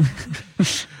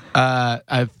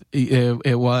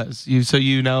 It was. So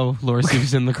you know Laura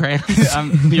Stevenson and the Crayons?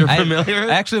 You're familiar?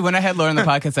 Actually, when I had Laura on the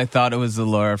podcast, I thought it was the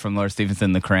Laura from Laura Stevenson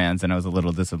and the Crayons, and I was a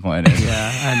little disappointed.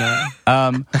 Yeah, I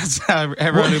know. That's how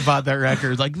everyone who bought that record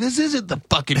was like, this isn't the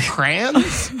fucking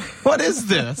Crayons? What is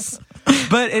this?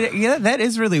 But that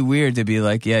is really weird to be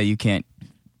like, yeah, you can't,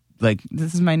 like,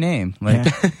 this is my name. Like,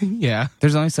 Yeah.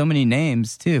 there's only so many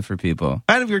names, too, for people.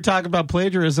 And if you're talking about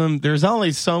plagiarism, there's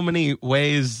only so many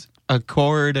ways a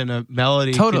chord and a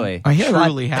melody Totally. can I hear a lot,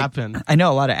 truly happen. I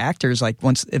know a lot of actors, like,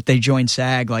 if they join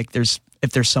SAG, like,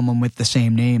 if there's someone with the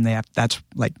same name, that's,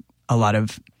 like, a lot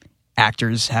of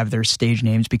actors have their stage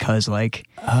names because, like,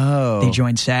 they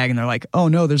join SAG and they're like, oh,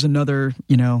 no, there's another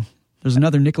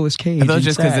Nicolas Cage. I thought in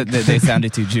just SAG. because they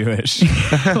sounded too Jewish.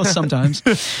 Well, sometimes.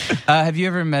 Have you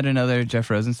ever met another Jeff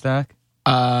Rosenstock?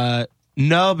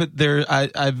 No, but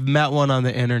I've met one on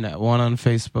the internet, one on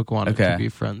Facebook wanted Okay. to be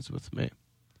friends with me.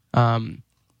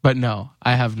 But no,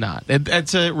 I have not.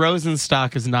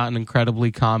 Rosenstock is not an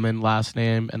incredibly common last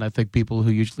name, and I think people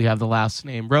who usually have the last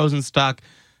name Rosenstock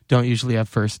don't usually have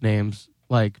first names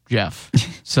like Jeff.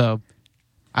 So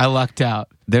I lucked out.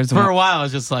 For a while, I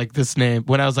was just like, this name,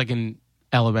 when I was like in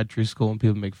elementary school and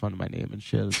people make fun of my name and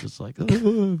shit, it's just like, What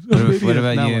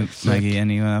about you, Mikey?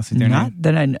 Anyone else with your Not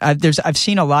name? that I've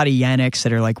seen a lot of Yannicks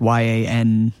that are like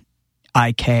Yanik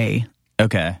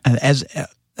Okay. as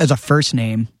a first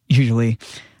name usually.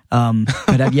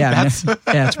 But yeah,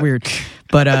 it's weird.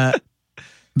 But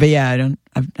yeah, I don't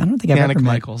think I've Yannick ever met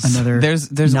Michaels. another There's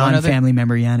one other non-family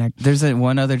member Yannick. There's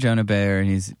one other Jonah Bayer, and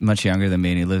he's much younger than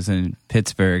me, and he lives in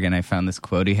Pittsburgh, and I found this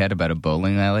quote he had about a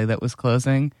bowling alley that was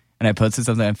closing, and I posted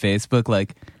something on Facebook,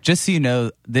 like, just so you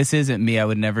know, this isn't me, I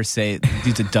would never use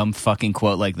a dumb fucking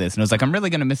quote like this, and I was like, I'm really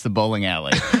going to miss the bowling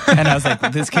alley, and I was like,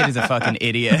 this kid is a fucking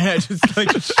idiot, and I just like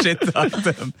shit-talked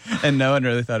him, and no one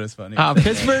really thought it was funny.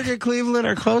 Pittsburgh and Cleveland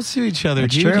are close to each other.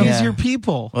 That's Dude, true. these Yeah. are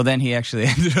people. Well, then he actually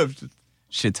ended up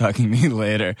shit-talking me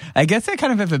later. I guess I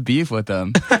kind of have a beef with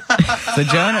him. So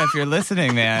Jonah, if you're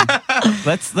listening, man,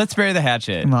 let's bury the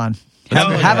hatchet. Come on, Hell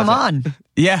have yeah. him on.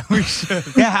 Yeah, we should.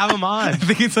 Yeah, have them on. I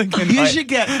think it's like You should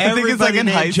get I think it's everybody like in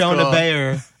named high Jonah school.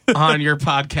 Bayer on your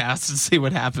podcast and see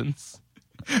what happens.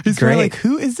 He's Great. like,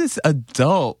 who is this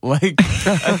adult like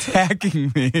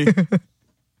attacking me?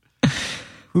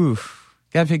 Oof.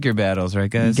 Gotta pick your battles, right, You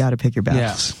guys? got to pick your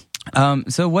battles.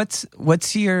 So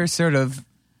what's your sort of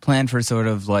plan for sort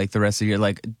of like the rest of your,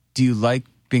 like, do you like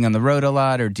being on the road a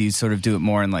lot, or do you sort of do it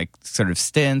more in like sort of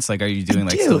stints? Like, are you doing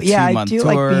like still 2-month I do tours?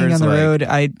 like being on the Like-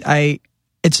 road.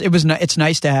 It's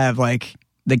nice to have like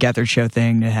the Gethard Show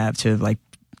thing, to have to like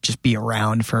just be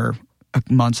around for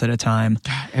months at a time.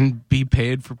 And be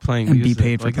paid for playing And be music.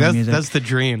 paid for playing music. That's the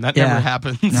dream. That Yeah. never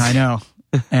happens. I know.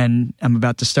 And I'm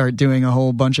about to start doing a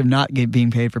whole bunch of not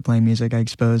being paid for playing music, I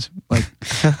suppose. Like,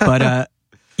 but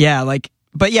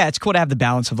yeah, it's cool to have the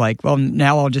balance of like, well,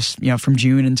 now I'll just, from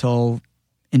June until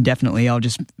indefinitely, I'll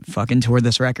just fucking tour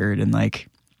this record and like,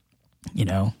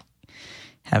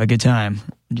 have a good time.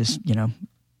 And just,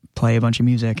 play a bunch of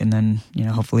music, and then,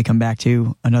 hopefully come back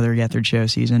to another Gethard Show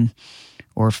season,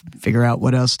 or figure out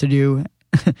what else to do.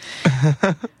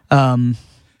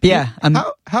 Yeah.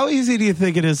 How easy do you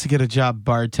think it is to get a job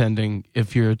bartending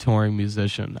if you're a touring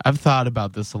musician? I've thought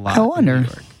about this a lot. I in wonder. New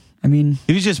York. I mean,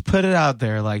 You just put it out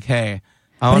there like, hey,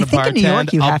 I I want to think in New York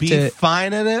bartend. you I'll have be to-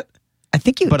 fine at it. I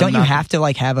think But I'm don't you not- have to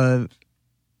like have a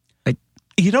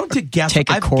You don't guest Take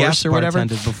a I've course guest or whatever?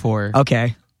 bartended before.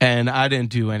 okay. and I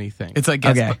didn't do anything. It's like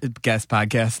guest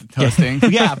podcast hosting.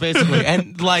 Yeah, basically.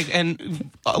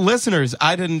 And listeners,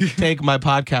 I didn't take my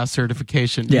podcast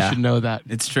certification. You should know that.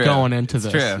 It's true. Going into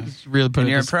this. True. Just really put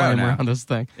a disclaimer on this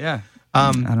thing. Yeah.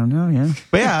 I don't know. Yeah,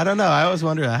 But yeah, I don't know. I always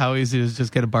wonder how easy it is to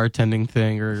just get a bartending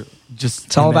thing or just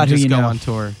it's all about who you go know. on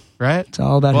tour, right? It's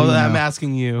all about who you I'm know.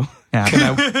 asking you. Yeah.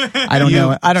 I don't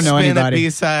know. I don't know spin anybody. at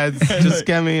B-sides. Just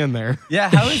get me in there. Yeah,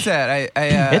 how is that?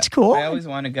 It's cool. I always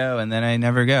want to go, and then I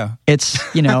never go. It's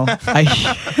I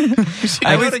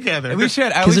go together. We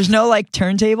should. Because there's no like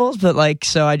turntables, but like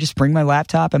so I just bring my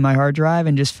laptop and my hard drive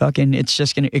and just fucking it's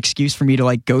just an excuse for me to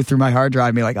like go through my hard drive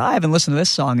and be like, I haven't listened to this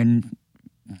song in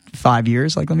 5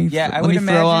 years. Like let me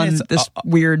throw on this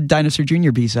weird Dinosaur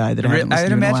Jr. B-side that I haven't listened I'd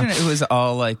to in a imagine while. it was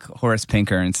all like Horace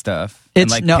Pinker and stuff.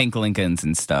 It's and like Pink Lincolns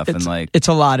and stuff. It's, and like it's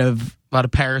a lot of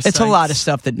Parasites. it's a lot of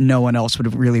stuff that no one else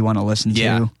would really want to listen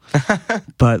to.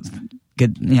 But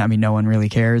good, yeah, I mean, no one really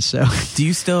cares. So, do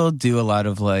you still do a lot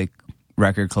of like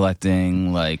record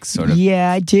collecting, like sort of? Yeah,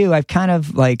 I do. I've kind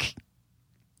of like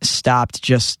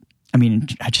stopped. I mean,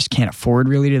 I just can't afford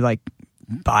really to like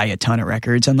buy a ton of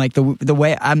records, and like the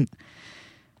way I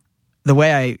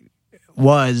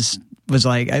was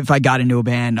like if I got into a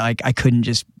band, like I couldn't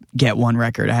just get one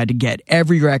record. I had to get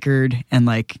every record and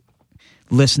like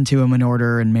listen to them in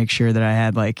order and make sure that I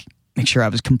had like make sure I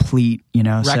was complete, you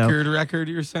know. Record,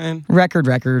 you're saying? Record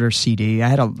or CD. I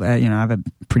had I have a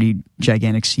pretty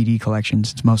gigantic CD collection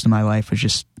since most of my life was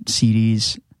just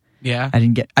CDs. Yeah.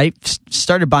 I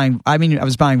started buying, I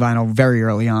was buying vinyl very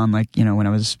early on, like, you know, when I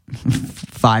was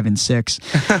 5 and 6.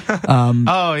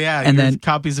 Oh, yeah. And then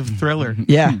copies of Thriller.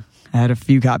 Yeah. I had a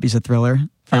few copies of Thriller.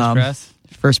 First press?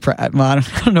 First press. Well, I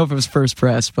don't know if it was first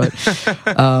press, but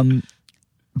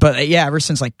yeah, ever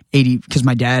since like 80, because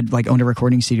my dad like owned a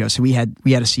recording studio, so we had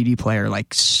a CD player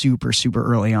like super, super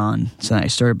early on. So I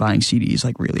started buying CDs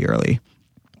like really early.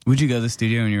 Would you go to the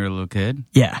studio when you were a little kid?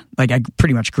 Yeah, like I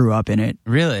pretty much grew up in it.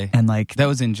 Really? And like that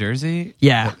was in Jersey?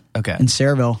 Yeah. Okay. In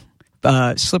Sayreville.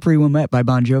 Slippery When Wet by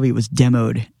Bon Jovi was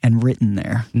demoed and written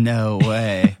there. No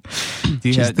way. Do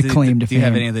you have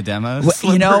any of the demos? Well,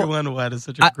 Slippery When Wet is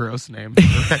such a gross name for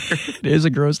a record. It is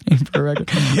a gross name for a record.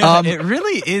 Yeah, it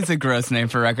really is a gross name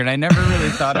for a record. I never really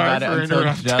thought about it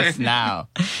until just now.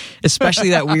 Especially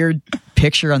that weird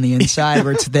picture on the inside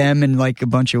where it's them and like a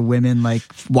bunch of women like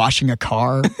washing a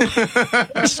car.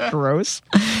 It's gross.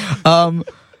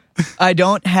 I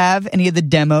don't have any of the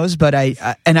demos, but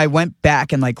I went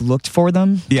back and like looked for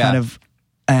them, kind of,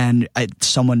 and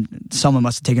someone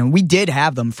must have taken them. We did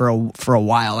have them for a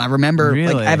while. I remember,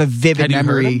 really? like, I have a vivid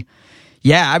memory.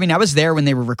 Yeah, I mean, I was there when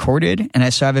they were recorded,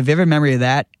 and so I have a vivid memory of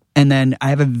that. And then I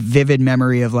have a vivid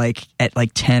memory of like at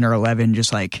like 10 or 11,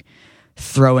 just like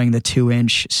throwing the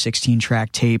 2-inch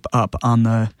 16-track tape up on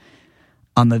the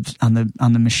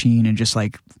machine and just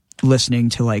like listening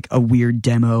to like a weird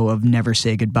demo of Never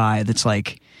Say Goodbye that's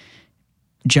like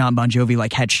John Bon Jovi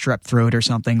like had strep throat or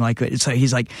something. Like it's like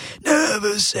he's like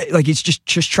never say, like he's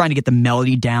just trying to get the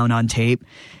melody down on tape,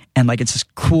 and like it's this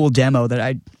cool demo that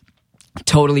I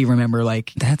totally remember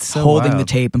like that's so holding wild. the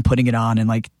tape and putting it on and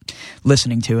like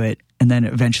listening to it, and then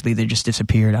eventually they just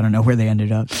disappeared. I don't know where they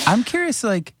ended up. I'm curious,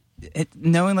 like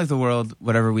knowing like the world,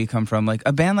 whatever we come from, like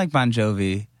a band like Bon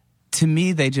Jovi, to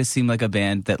me they just seem like a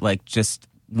band that like just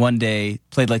one day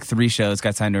played like 3 shows,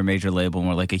 got signed to a major label, and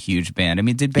were like a huge band. I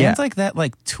mean, did bands like that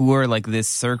like tour like this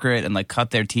circuit and like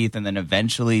cut their teeth and then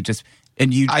evenally just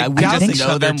and you? I we doubt just they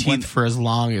know cut their them teeth for as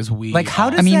long as we. Like, how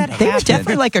does I mean, that they were happen?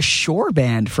 definitely like a shore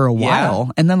band for a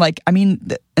while, and then like I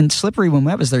mean, and Slippery When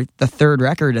Wet was the third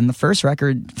record, and the first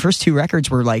 2 records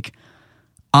were like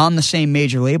on the same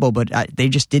major label, but they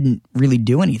just didn't really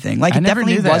do anything. Like it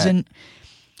definitely wasn't.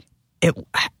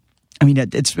 I mean,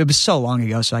 it was so long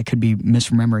ago, so I could be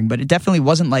misremembering, but it definitely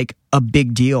wasn't like a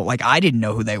big deal. Like I didn't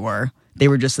know who they were. They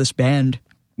were just this band.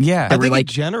 Yeah, that I were think like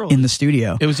in general in the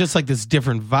studio. It was just like this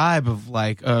different vibe of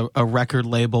like a record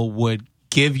label would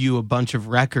give you a bunch of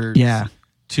records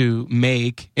to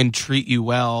make and treat you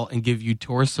well and give you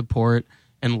tour support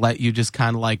and let you just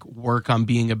kind of like work on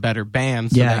being a better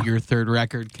band so that your third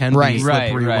record can be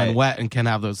Slippery When Wet and can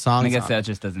have those songs. I guess on that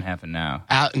just doesn't happen now.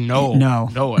 No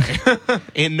way.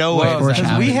 In no way.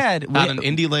 Because we had out on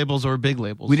indie labels or big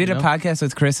labels. We did a podcast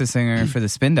with Chris, the singer for the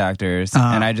Spin Doctors,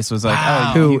 and I just was like,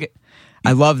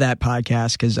 I love that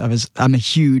podcast because I'm a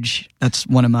huge. That's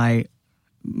one of my.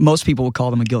 Most people would call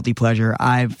them a guilty pleasure.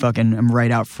 I fucking am right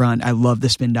out front. I love the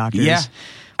Spin Doctors. Yeah.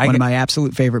 One of my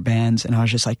absolute favorite bands, and I was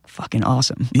just like fucking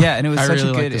awesome. Yeah, and it was such really a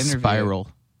good like the interview. Spiral.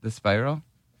 The Spiral?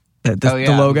 The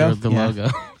logo? The logo.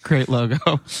 Great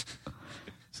logo.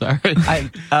 Sorry.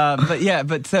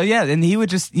 And he would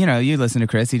just, you listen to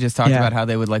Chris. He just talked about how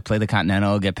they would like play the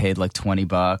Continental, get paid like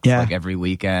 $20 like every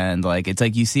weekend. Like it's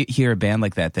like you hear a band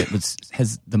like that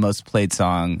has the most played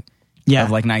song of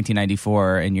like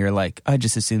 1994, and you're like, I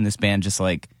just assume this band just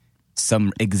like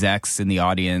some execs in the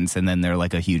audience, and then they're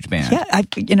like a huge band. Yeah,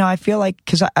 I feel like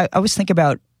because I always think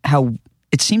about how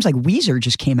it seems like Weezer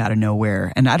just came out of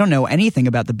nowhere, and I don't know anything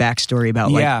about the backstory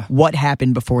about like what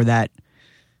happened before that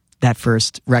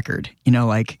first record.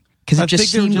 Because it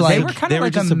just seemed like they were kind of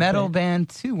like a metal band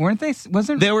too, weren't they?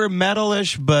 They were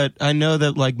metalish, but I know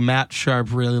that like Matt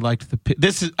Sharp really liked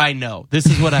This is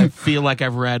what I feel like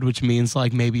I've read, which means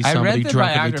like maybe somebody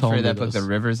drunkenly told me that this. book, The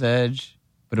River's Edge,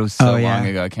 but it was so long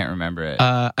ago I can't remember it.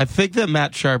 I think that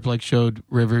Matt Sharp like showed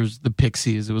Rivers the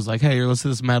Pixies. It was like, hey, you're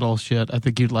listening to this metal shit. I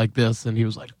think you'd like this, and he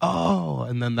was like, oh,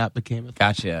 and then that became a thing.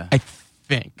 Gotcha. I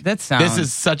think that sounds. This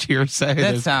is such hearsay.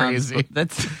 That's crazy.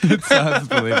 That sounds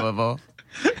believable.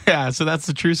 Yeah, so that's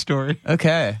the true story.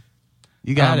 Okay,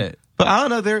 you got it. But I don't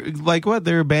know. They're like what?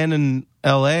 They're a band in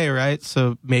L.A., right?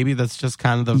 So maybe that's just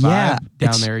kind of the vibe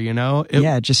down there.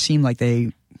 It just seemed like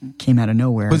they came out of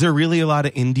nowhere. Was there really a lot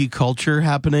of indie culture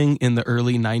happening in the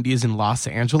early 90s in Los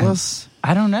Angeles?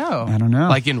 I don't know.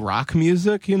 Like in rock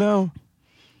music, I've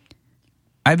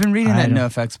been reading that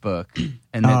NoFX book,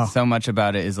 and so much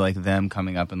about it is like them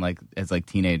coming up and like as like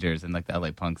teenagers in like the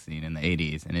LA punk scene in the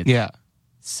 80s, and it's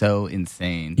so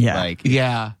insane.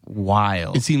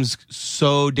 Wild. It seems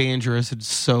so dangerous and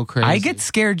so crazy. I get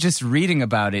scared just reading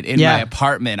about it in my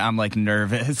apartment. I'm like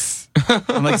nervous.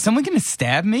 I'm like, someone gonna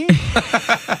stab me?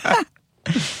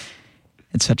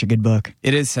 It's such a good book.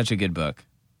 It is such a good book.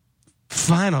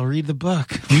 Fine, I'll read the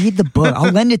book. Read the book.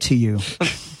 I'll lend it to you.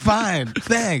 Fine,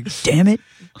 thanks. Damn it.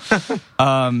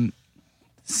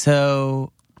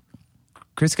 So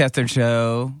Chris Gethard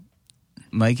show,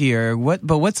 Mikey Erg.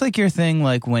 What's like your thing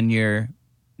like when you're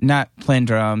not playing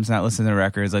drums, not listening to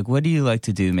records? Like, what do you like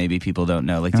to do? Maybe people don't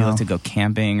know. Like, do you like to go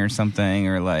camping or something,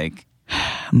 or like?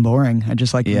 I'm boring. I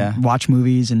just like to watch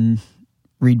movies and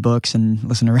read books and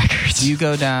listen to records. Do you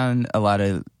go down a lot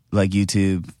of like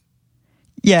YouTube?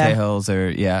 K-holes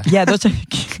or those are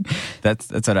that's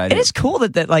what I do. It is cool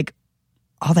that like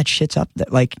all that shit's up,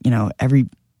 that like every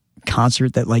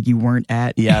concert that like you weren't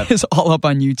at is all up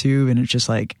on YouTube, and it's just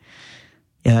like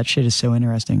that shit is so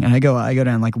interesting. And I go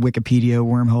down like Wikipedia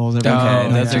wormholes every day.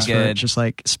 Those are good. Just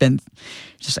like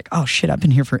oh shit, I've been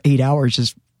here for 8 hours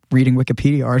just reading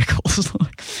Wikipedia articles.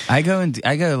 I go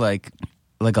like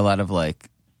a lot of like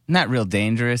not real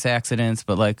dangerous accidents,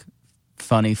 but like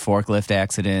funny forklift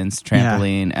accidents,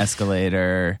 trampoline,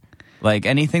 escalator, like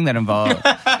anything that involves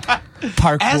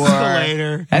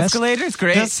parkour. Escalator's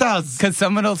great. That sounds because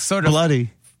someone will sort of bloody.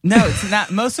 No, it's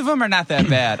not. Most of them are not that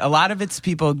bad. A lot of it's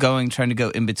people trying to go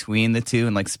in between the two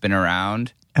and like spin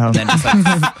around. And then just like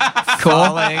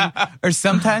falling. Or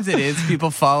sometimes it is people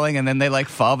falling and then they like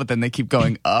fall, but then they keep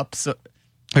going up. So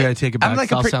I gotta take it back.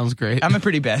 That sounds great. I'm a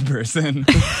pretty bad person.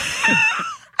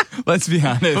 Let's be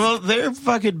honest. Well, they're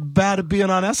fucking bad at being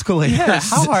on escalators. Yeah,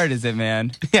 how hard is it,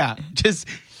 man? Yeah, just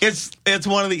it's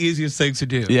one of the easiest things to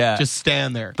do. Yeah, just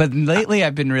stand there. But lately,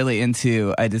 I've been really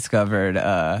into. I discovered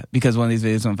because one of these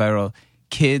videos went viral.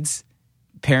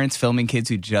 Parents filming kids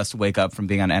who just wake up from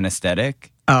being on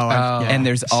anesthetic. And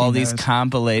there's all these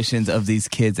compilations of these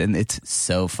kids, and it's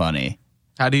so funny.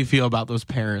 How do you feel about those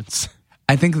parents?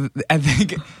 I think.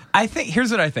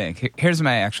 Here's what I think. Here's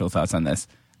my actual thoughts on this.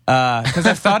 Because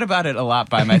I've thought about it a lot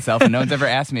by myself, and no one's ever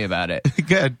asked me about it.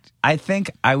 Good. I think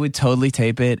I would totally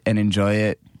tape it and enjoy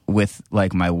it with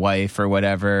like my wife or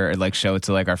whatever, or like show it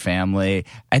to like our family.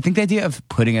 I think the idea of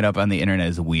putting it up on the internet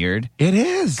is weird. It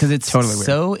is because it's totally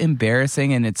so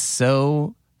embarrassing, and it's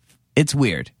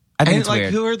weird. I think it's like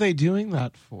weird. Who are they doing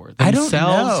that for? Themselves I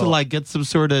don't know. To like get some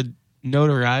sort of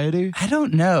notoriety. I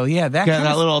don't know. Yeah,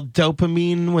 that little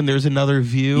dopamine when there's another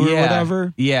view or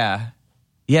whatever. Yeah,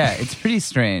 it's pretty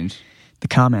strange. The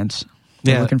comments.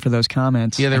 They're looking for those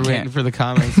comments. Yeah, they're waiting for the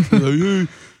comments. Like, hey,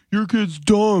 your kid's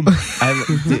dumb. Me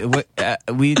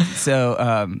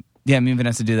and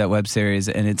Vanessa do that web series,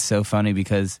 and it's so funny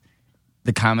because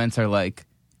the comments are like,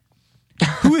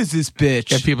 "Who is this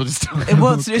bitch?" Yeah, people just.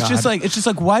 It's just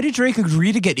like, why did Drake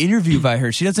agree to get interviewed by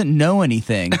her? She doesn't know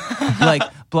anything. Like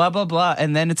blah blah blah,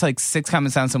 and then it's like 6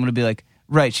 comments down, someone would be like,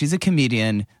 right, she's a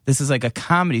comedian. This is like a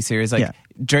comedy series. Like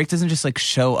Drake doesn't just like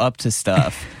show up to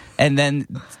stuff, and then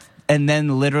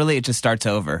literally it just starts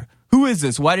over. Who is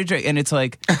this? Why did Drake? And it's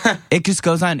like it just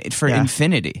goes on for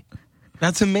infinity.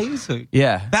 That's amazing.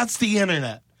 Yeah, that's the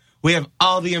internet. We have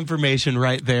all the information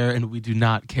right there, and we do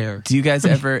not care. Do you guys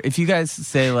ever, if you guys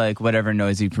say like whatever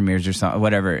Noisy premieres or something,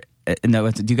 whatever,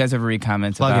 do you guys ever read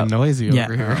comments Plugging about Noisy Yeah.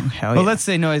 over here. Hell Well, yeah. let's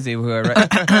say Noisy, whoever,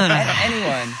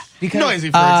 anyone. Because,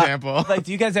 Noisy, for example. like,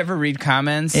 do you guys ever read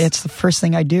comments? It's the first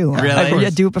thing I do. Really? I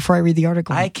do it before I read the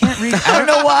article. I can't read. I don't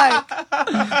know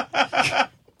why.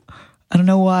 I don't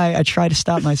know why. I try to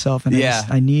stop myself, and Yeah.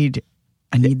 I need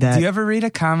that. Do you ever read a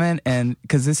comment and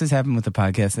because this has happened with the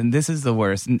podcast and this is the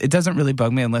worst. And it doesn't really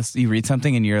bug me unless you read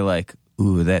something and you're like,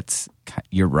 "Ooh,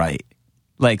 you're right."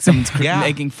 Like someone's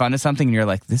making fun of something and you're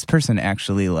like, "This person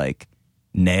actually like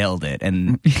nailed it,"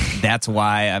 and that's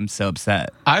why I'm so upset.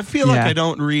 I feel like Yeah. I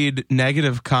don't read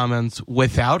negative comments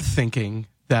without thinking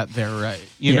that they're right.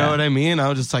 You know what I mean? I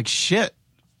was just like, shit.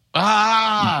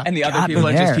 And the other people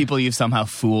are there. just people you've somehow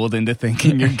fooled into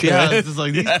thinking you're good. Yeah, it's just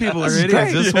like, these people are idiots.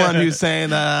 great. This one who's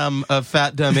saying that I'm a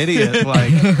fat, dumb idiot.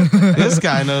 Like, this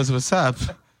guy knows what's up.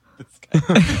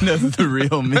 Knows the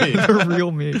real me. The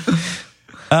real me.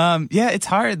 Yeah, it's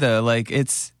hard though. Like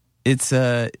it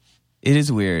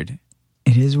is weird.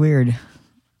 It is weird.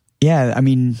 Yeah, I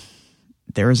mean,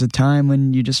 there was a time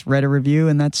when you just read a review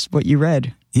and that's what you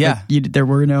read. Yeah. Like, there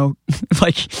were no,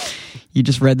 like, you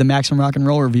just read the Maximum Rock and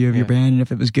Roll review of your band, and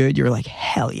if it was good, you were like,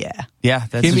 hell yeah. Yeah,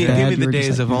 that's Give me bad. the You were just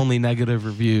days like, of only negative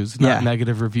reviews, not Yeah.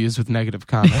 negative reviews with negative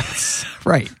comments.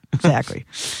 Right, exactly.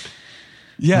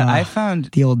 Yeah, I found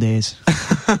The old days.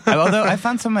 although I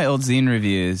found some of my old zine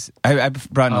reviews. I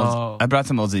brought I brought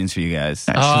some old zines for you guys.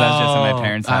 'Cause I was just at my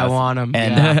parents' I house. want 'em,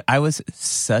 And yeah. I was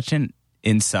such an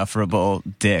insufferable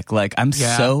dick. Like I'm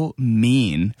Yeah. so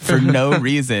mean for no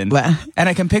reason. And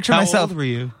I can picture How myself. old were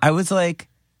you? I was like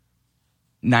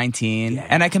 19,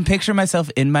 and I can picture myself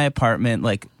in my apartment.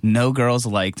 Like no girls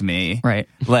liked me. Right.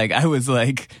 Like I was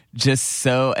like just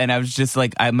so, and I was just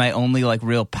like my only like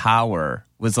real power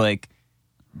was like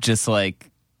just like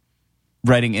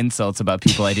writing insults about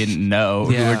people I didn't know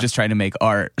who Yeah. were just trying to make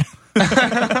art.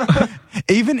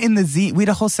 Even in the zine, we had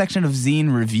a whole section of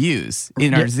zine reviews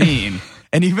in our zine.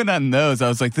 And even on those, I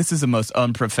was like, this is the most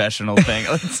unprofessional thing.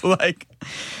 It's like,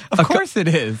 of course it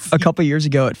is. A couple years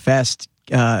ago at Fest,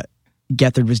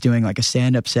 Gethard was doing like a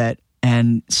stand-up set,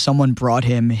 and someone brought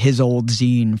him his old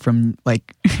zine from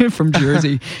like from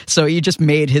Jersey. So he just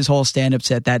made his whole stand-up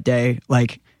set that day,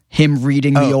 like him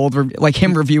reading the old, like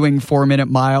him reviewing 4 Minute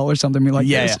Mile or something. Be like,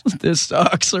 this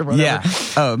sucks or whatever. Yeah.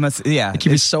 Oh, it must, yeah. Like he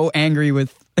was so angry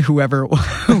with whoever,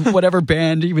 whatever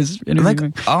band he was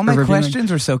interviewing. Like, all my or reviewing.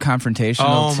 questions were so confrontational,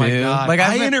 Oh my too. god! Like,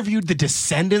 I interviewed the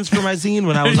Descendants for my zine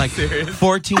when I was like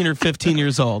 14 or 15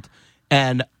 years old,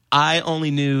 and I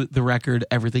only knew the record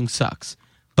 "Everything Sucks."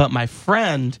 But my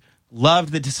friend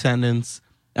loved the Descendants,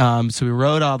 so he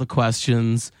wrote all the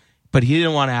questions, but he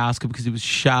didn't want to ask them because he was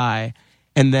shy.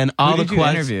 And then all did the you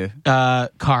questions, interview?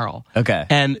 Carl. Okay.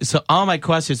 And so all my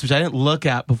questions, which I didn't look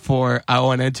at before I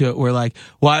went into it, were like,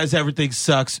 "Why is Everything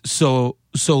Sucks so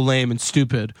lame and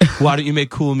stupid? Why don't you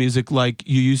make cool music like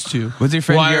you used to? Was your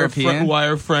friend European? Why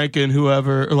are Frank and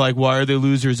whoever, or like, why are they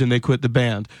losers and they quit the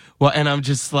band?" Well, and I'm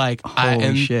just like,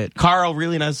 Holy shit. Carl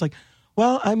really nice, like,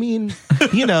 well, I mean,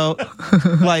 you know,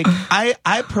 like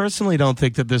I personally don't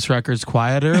think that this record's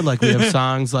quieter. Like we have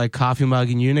songs like Coffee Mug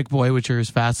and Eunuch Boy, which are as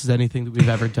fast as anything that we've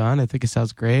ever done. I think it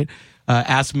sounds great.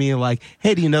 Asked me like,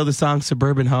 "Hey, do you know the song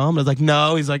Suburban Home?" I was like,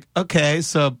 "No." He's like, "Okay,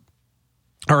 so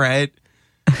all right.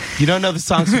 You don't know the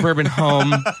song Suburban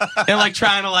Home," and like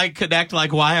trying to like connect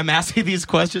like why I'm asking these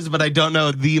questions, but I don't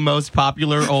know the most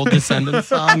popular old Descendants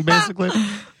song, basically.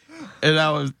 And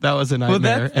that was a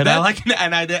nightmare.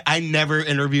 I never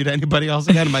interviewed anybody else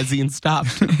again. My zine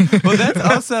stopped. Well, that's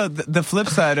also the flip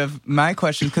side of my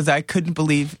question, because I couldn't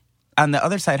believe on the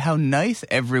other side how nice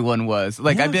everyone was.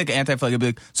 Like I'd be like anti-flag. I'd be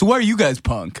like, "So why are you guys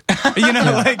punk?" You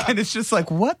know, like, and it's just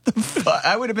like, what the fuck?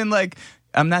 I would have been like,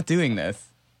 "I'm not doing this."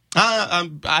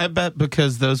 I bet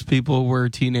because those people were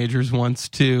teenagers once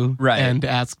too, Right. And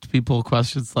asked people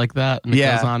questions like that, and it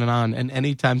goes on and on. And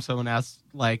anytime someone asks,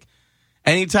 like,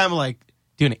 anytime like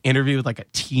doing an interview with like a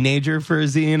teenager for a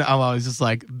zine, I'm always just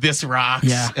like, this rocks.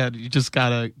 Yeah. And you just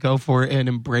gotta go for it and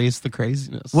embrace the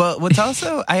craziness. Well, what's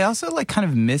also, I also like kind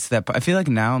of miss that. I feel like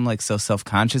now I'm like so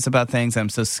self-conscious about things. I'm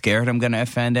so scared I'm going to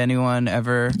offend anyone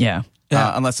ever. Yeah.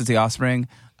 Unless it's the Offspring.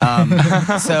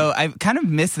 So I kind of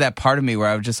missed that part of me where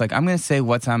I was just like, I'm going to say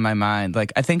what's on my mind.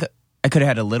 Like, I think I could have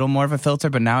had a little more of a filter,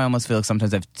 but now I almost feel like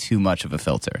sometimes I have too much of a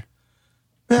filter.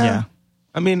 Yeah.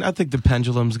 I mean, I think the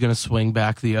pendulum's going to swing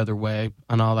back the other way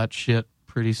on all that shit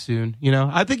pretty soon. You know,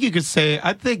 I think you could say,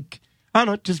 I don't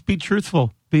know, just be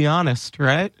truthful, be honest,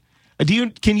 right?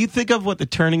 Can you think of what the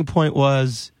turning point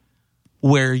was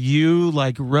where you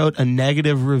like wrote a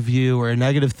negative review or a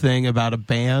negative thing about a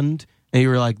band and you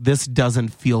were like, this doesn't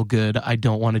feel good. I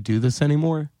don't want to do this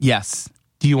anymore? Yes.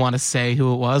 Do you want to say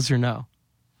who it was or no?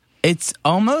 It's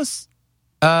almost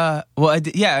well,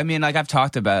 I mean, like I've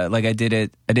talked about it. Like I did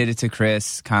it to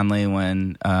Chris Conley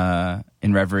when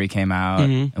In Reverie came out,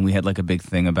 and we had like a big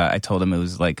thing about. I told him it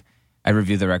was like I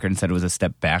reviewed the record and said it was a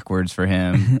step backwards for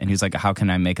him, and he was like, "How can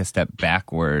I make a step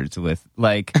backwards with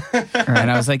like?"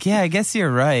 And I was like, "Yeah, I guess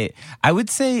you're right." I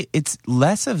would say it's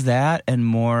less of that and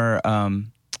more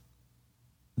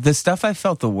the stuff I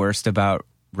felt the worst about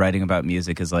writing about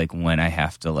music is like when I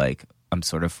have to like. I'm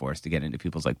sort of forced to get into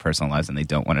people's like personal lives and they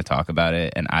don't want to talk about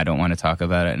it and I don't want to talk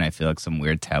about it and I feel like some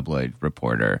weird tabloid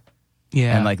reporter.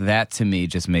 Yeah. And like that to me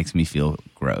just makes me feel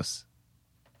gross.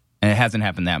 And it hasn't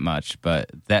happened that much, but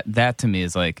that to me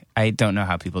is like I don't know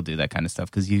how people do that kind of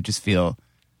stuff because you just feel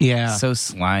so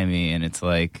slimy and it's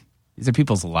like these are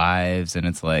people's lives and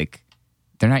it's like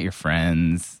they're not your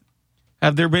friends.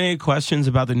 Have there been any questions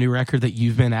about the new record that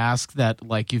you've been asked that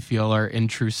like you feel are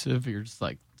intrusive? You're just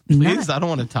like, please, I don't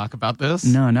want to talk about this.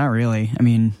 No, not really. I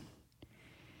mean,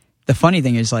 the funny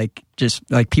thing is like just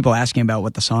like people asking about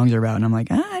what the songs are about, and I'm like,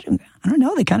 I don't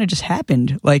know. They kind of just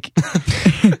happened. Like,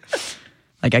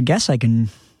 like I guess I can,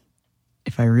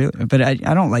 if I really, but I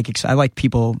don't like. I like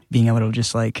people being able to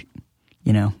just like,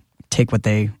 you know, take what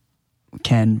they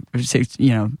can,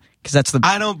 you know, because that's the.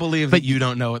 I don't believe that you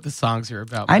don't know what the songs are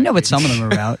about. I know what some of them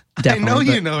are about. Definitely, I know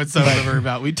you know what some of them are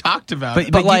about. We talked about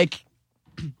it. But like.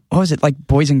 What was it, like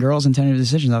Boys and Girls and Tentative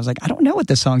Decisions? I was like, I don't know what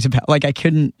this song's about. Like, I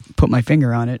couldn't put my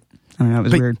finger on it. I don't know, it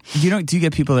was weird. Do you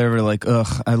get people that are like,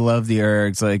 ugh, I love the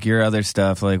Ergs, like your other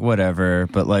stuff, like whatever,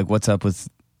 but like what's up with...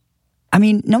 I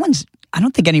mean, I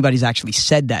don't think anybody's actually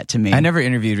said that to me. I never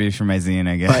interviewed you for my zine,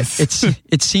 I guess. But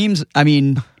it seems, I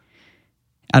mean,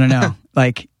 I don't know.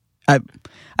 Like, I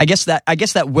guess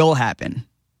that will happen.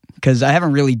 Because I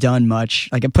haven't really done much.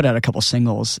 Like, I put out a couple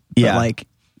singles.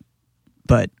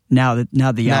 But now the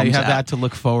album's you have out, that to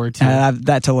look forward to. I have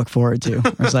that to look forward to.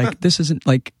 I was like, this isn't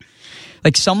like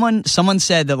someone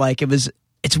said that like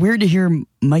it's weird to hear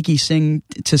Mikey sing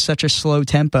to such a slow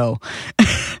tempo.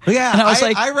 Yeah, and I was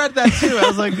like, I read that too. I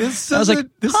was like, this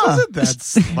isn't that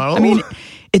slow. I mean,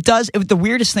 it does. The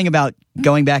weirdest thing about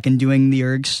going back and doing the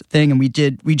Ergs thing, and we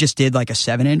just did like a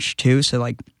 7-inch too. So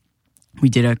like we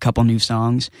did a couple new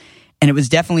songs, and it was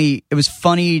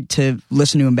funny to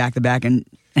listen to them back to back and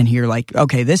hear like,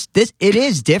 okay, this it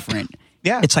is different.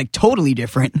 Yeah, it's like totally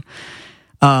different.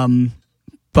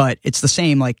 But it's the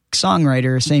same like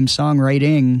songwriter, same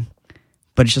songwriting.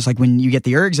 But it's just like when you get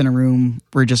the Ergs in a room,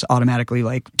 we're just automatically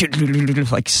like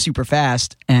super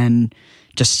fast and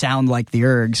just sound like the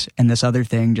Ergs, and this other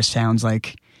thing just sounds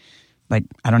like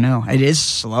I don't know. It is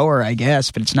slower, I guess,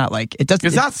 but it's not like it doesn't.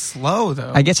 It's not slow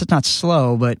though. I guess it's not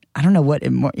slow, but I don't know what.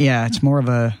 It's more of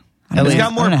a. It's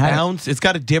got more bounce. It's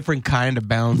got a different kind of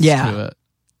bounce to it.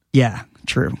 Yeah,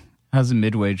 true. How's the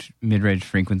mid-range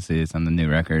frequencies on the new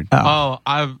record?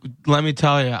 Let me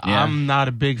tell you, I'm not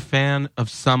a big fan of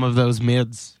some of those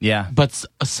mids. Yeah. But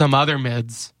some other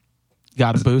mids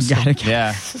got to boost them.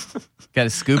 Yeah. Got to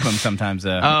scoop them sometimes,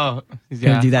 though. Oh, yeah.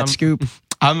 Gotta do that scoop.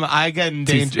 I get in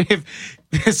danger.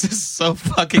 This is so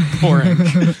fucking boring.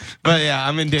 But yeah,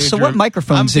 I'm in danger. So what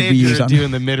microphones did we use on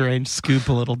doing the mid-range scoop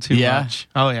a little too much?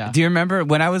 Oh, yeah. Do you remember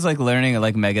when I was like learning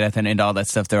like Megadeth and into all that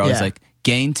stuff, they're always like,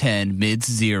 gain 10, mids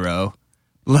 0.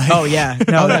 Like, oh, yeah.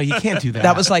 No, you can't do that.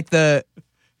 That was like the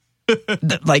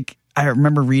like, I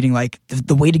remember reading like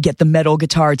the way to get the metal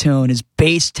guitar tone is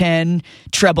bass 10,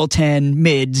 treble 10,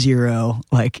 mid 0.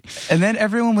 Like, and then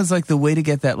everyone was like, the way to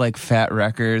get that like Fat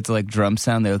Records like drum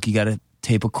sound, they're like, you got to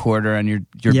tape a quarter on your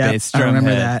bass drum. I remember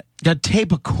head. that. You got to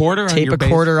tape a quarter on your bass.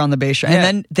 Quarter on the bass drum. And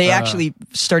then they actually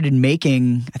started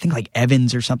making, I think like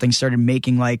Evans or something started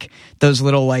making like those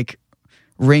little like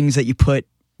rings that you put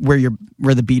where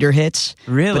the beater hits.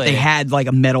 Really? But they had like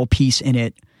a metal piece in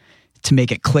it to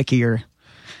make it clickier.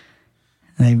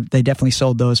 And they definitely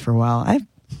sold those for a while. I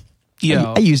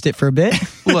used it for a bit.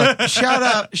 Look, shout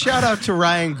out to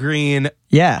Ryan Green.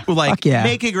 Yeah. Like, yeah.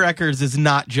 making records is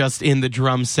not just in the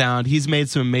drum sound. He's made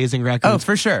some amazing records. Oh,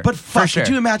 for sure. But could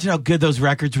you imagine how good those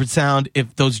records would sound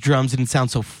if those drums didn't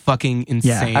sound so fucking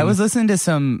insane? I was listening to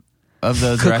some of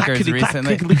those records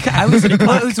recently. It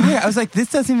was weird. I was like, this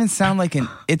doesn't even sound like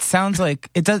it sounds like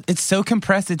it does. It's so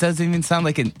compressed. It doesn't even sound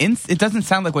like it doesn't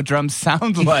sound like what drums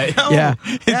sound like. No. Yeah.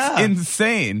 It's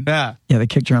insane. Yeah. Yeah, the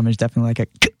kick drum is definitely like a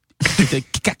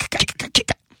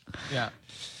yeah.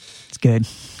 It's good.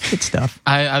 Good stuff.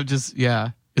 I'm just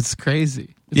it's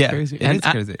crazy. It's crazy. It's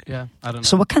crazy. I don't know.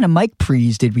 So what kind of mic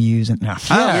pre's did we use? No.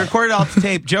 We recorded all the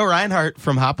tape. Joe Reinhardt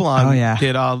from Hopalong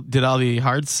did all the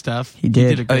hard stuff. He did.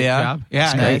 He did a great job.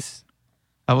 Yeah, nice.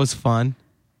 That was fun.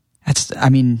 it's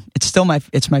still I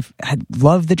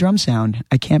love the drum sound.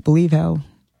 I can't believe how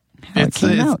it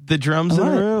came out. The drums in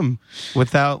the room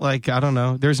without I don't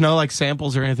know. There's no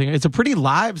samples or anything. It's a pretty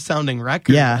live sounding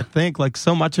record. Yeah. I think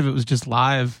so much of it was just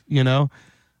live,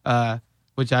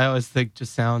 which I always think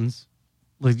just sounds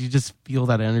like you just feel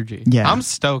that energy. Yeah. I'm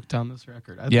stoked on this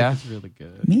record. I think it's really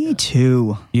good. Me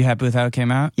too. You happy with how it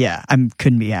came out? Yeah, I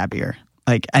couldn't be happier.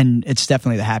 And it's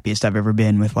definitely the happiest I've ever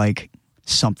been with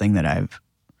something that I've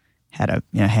had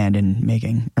a hand in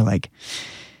making, or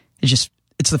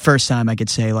it's the first time I could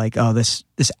say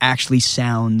this actually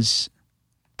sounds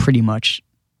pretty much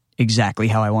exactly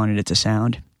how I wanted it to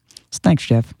sound. So thanks,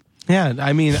 Jeff. Yeah,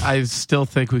 I still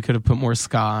think we could have put more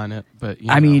ska on it, but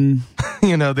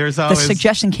there's always the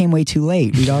suggestion came way too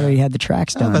late. We'd already had the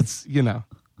tracks done. That's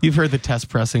you've heard the test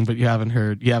pressing, but you haven't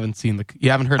heard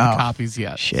the copies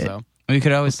yet. Shit. So. We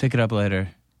could always pick it up later.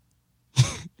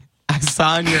 I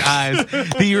saw in your eyes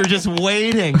that you were just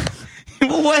waiting.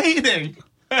 waiting.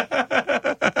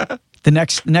 The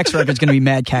next record's going to be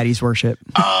Mad Caddy's Worship.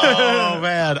 Oh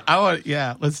man,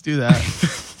 let's do that.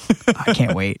 I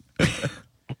can't wait.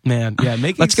 Man, yeah,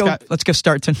 let's go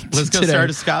start to let's go today. start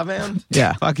a ska band.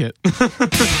 Yeah, fuck it.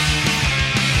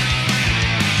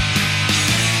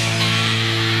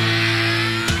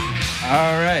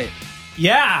 All right.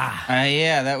 Yeah.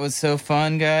 Yeah, that was so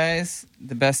fun, guys.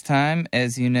 The best time,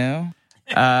 as you know.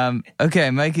 Okay,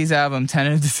 Mikey's album,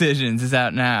 Tentative Decisions, is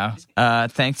out now.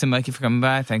 Thanks to Mikey for coming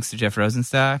by. Thanks to Jeff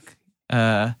Rosenstock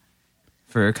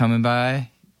for coming by.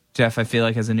 Jeff, I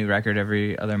feel has a new record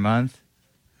every other month.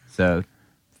 So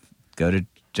go to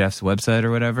Jeff's website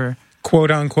or whatever.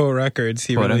 Quote unquote records.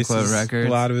 He Quote releases unquote records.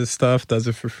 a lot of his stuff, does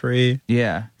it for free.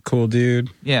 Yeah. Cool dude.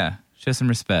 Yeah. Show some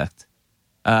respect.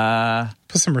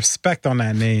 Put some respect on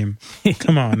that name.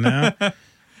 Come on now.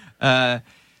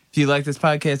 If you like this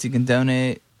podcast, you can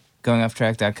donate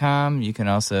goingofftrack.com. You can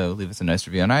also leave us a nice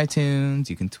review on iTunes.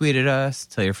 You can tweet at us.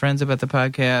 Tell your friends about the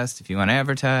podcast. If you want to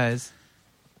advertise,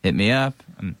 hit me up.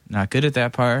 I'm not good at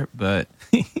that part, but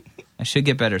I should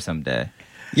get better someday.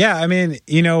 Yeah,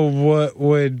 what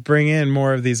would bring in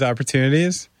more of these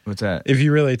opportunities? What's that? If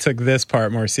you really took this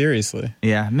part more seriously.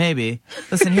 Yeah, maybe.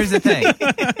 Listen, here's the thing.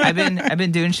 I've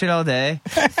been doing shit all day,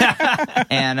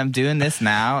 and I'm doing this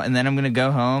now, and then I'm gonna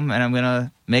go home and I'm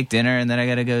gonna make dinner, and then I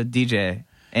gotta go DJ.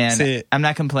 And I'm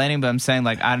not complaining, but I'm saying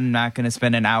I'm not gonna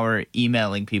spend an hour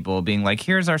emailing people, being like,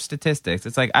 "Here's our statistics."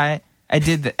 It's I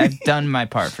did that. I've done my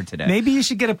part for today. Maybe you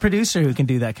should get a producer who can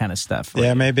do that kind of stuff.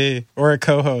 Yeah, maybe, or a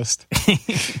co-host.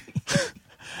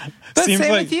 But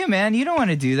same with you, man. You don't want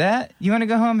to do that. You want to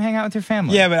go home, hang out with your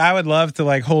family. Yeah, but I would love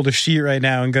to hold a sheet right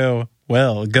now and go,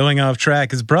 well, Going Off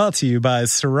Track is brought to you by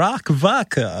Ciroc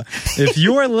Vodka. If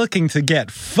you're looking to get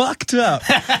fucked up,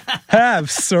 have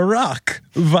Ciroc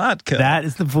Vodka. That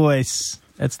is the voice.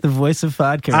 That's the voice of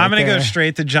vodka. I'm going to go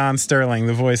straight to John Sterling,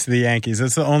 the voice of the Yankees.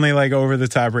 That's the only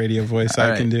over-the-top radio voice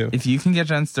I can do. If you can get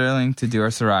John Sterling to do our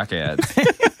Ciroc ads,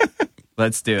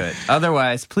 let's do it.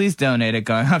 Otherwise, please donate at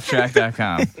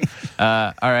goingofftrack.com.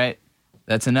 All right.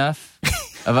 That's enough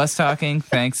of us talking.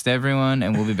 Thanks to everyone,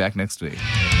 and we'll be back next week.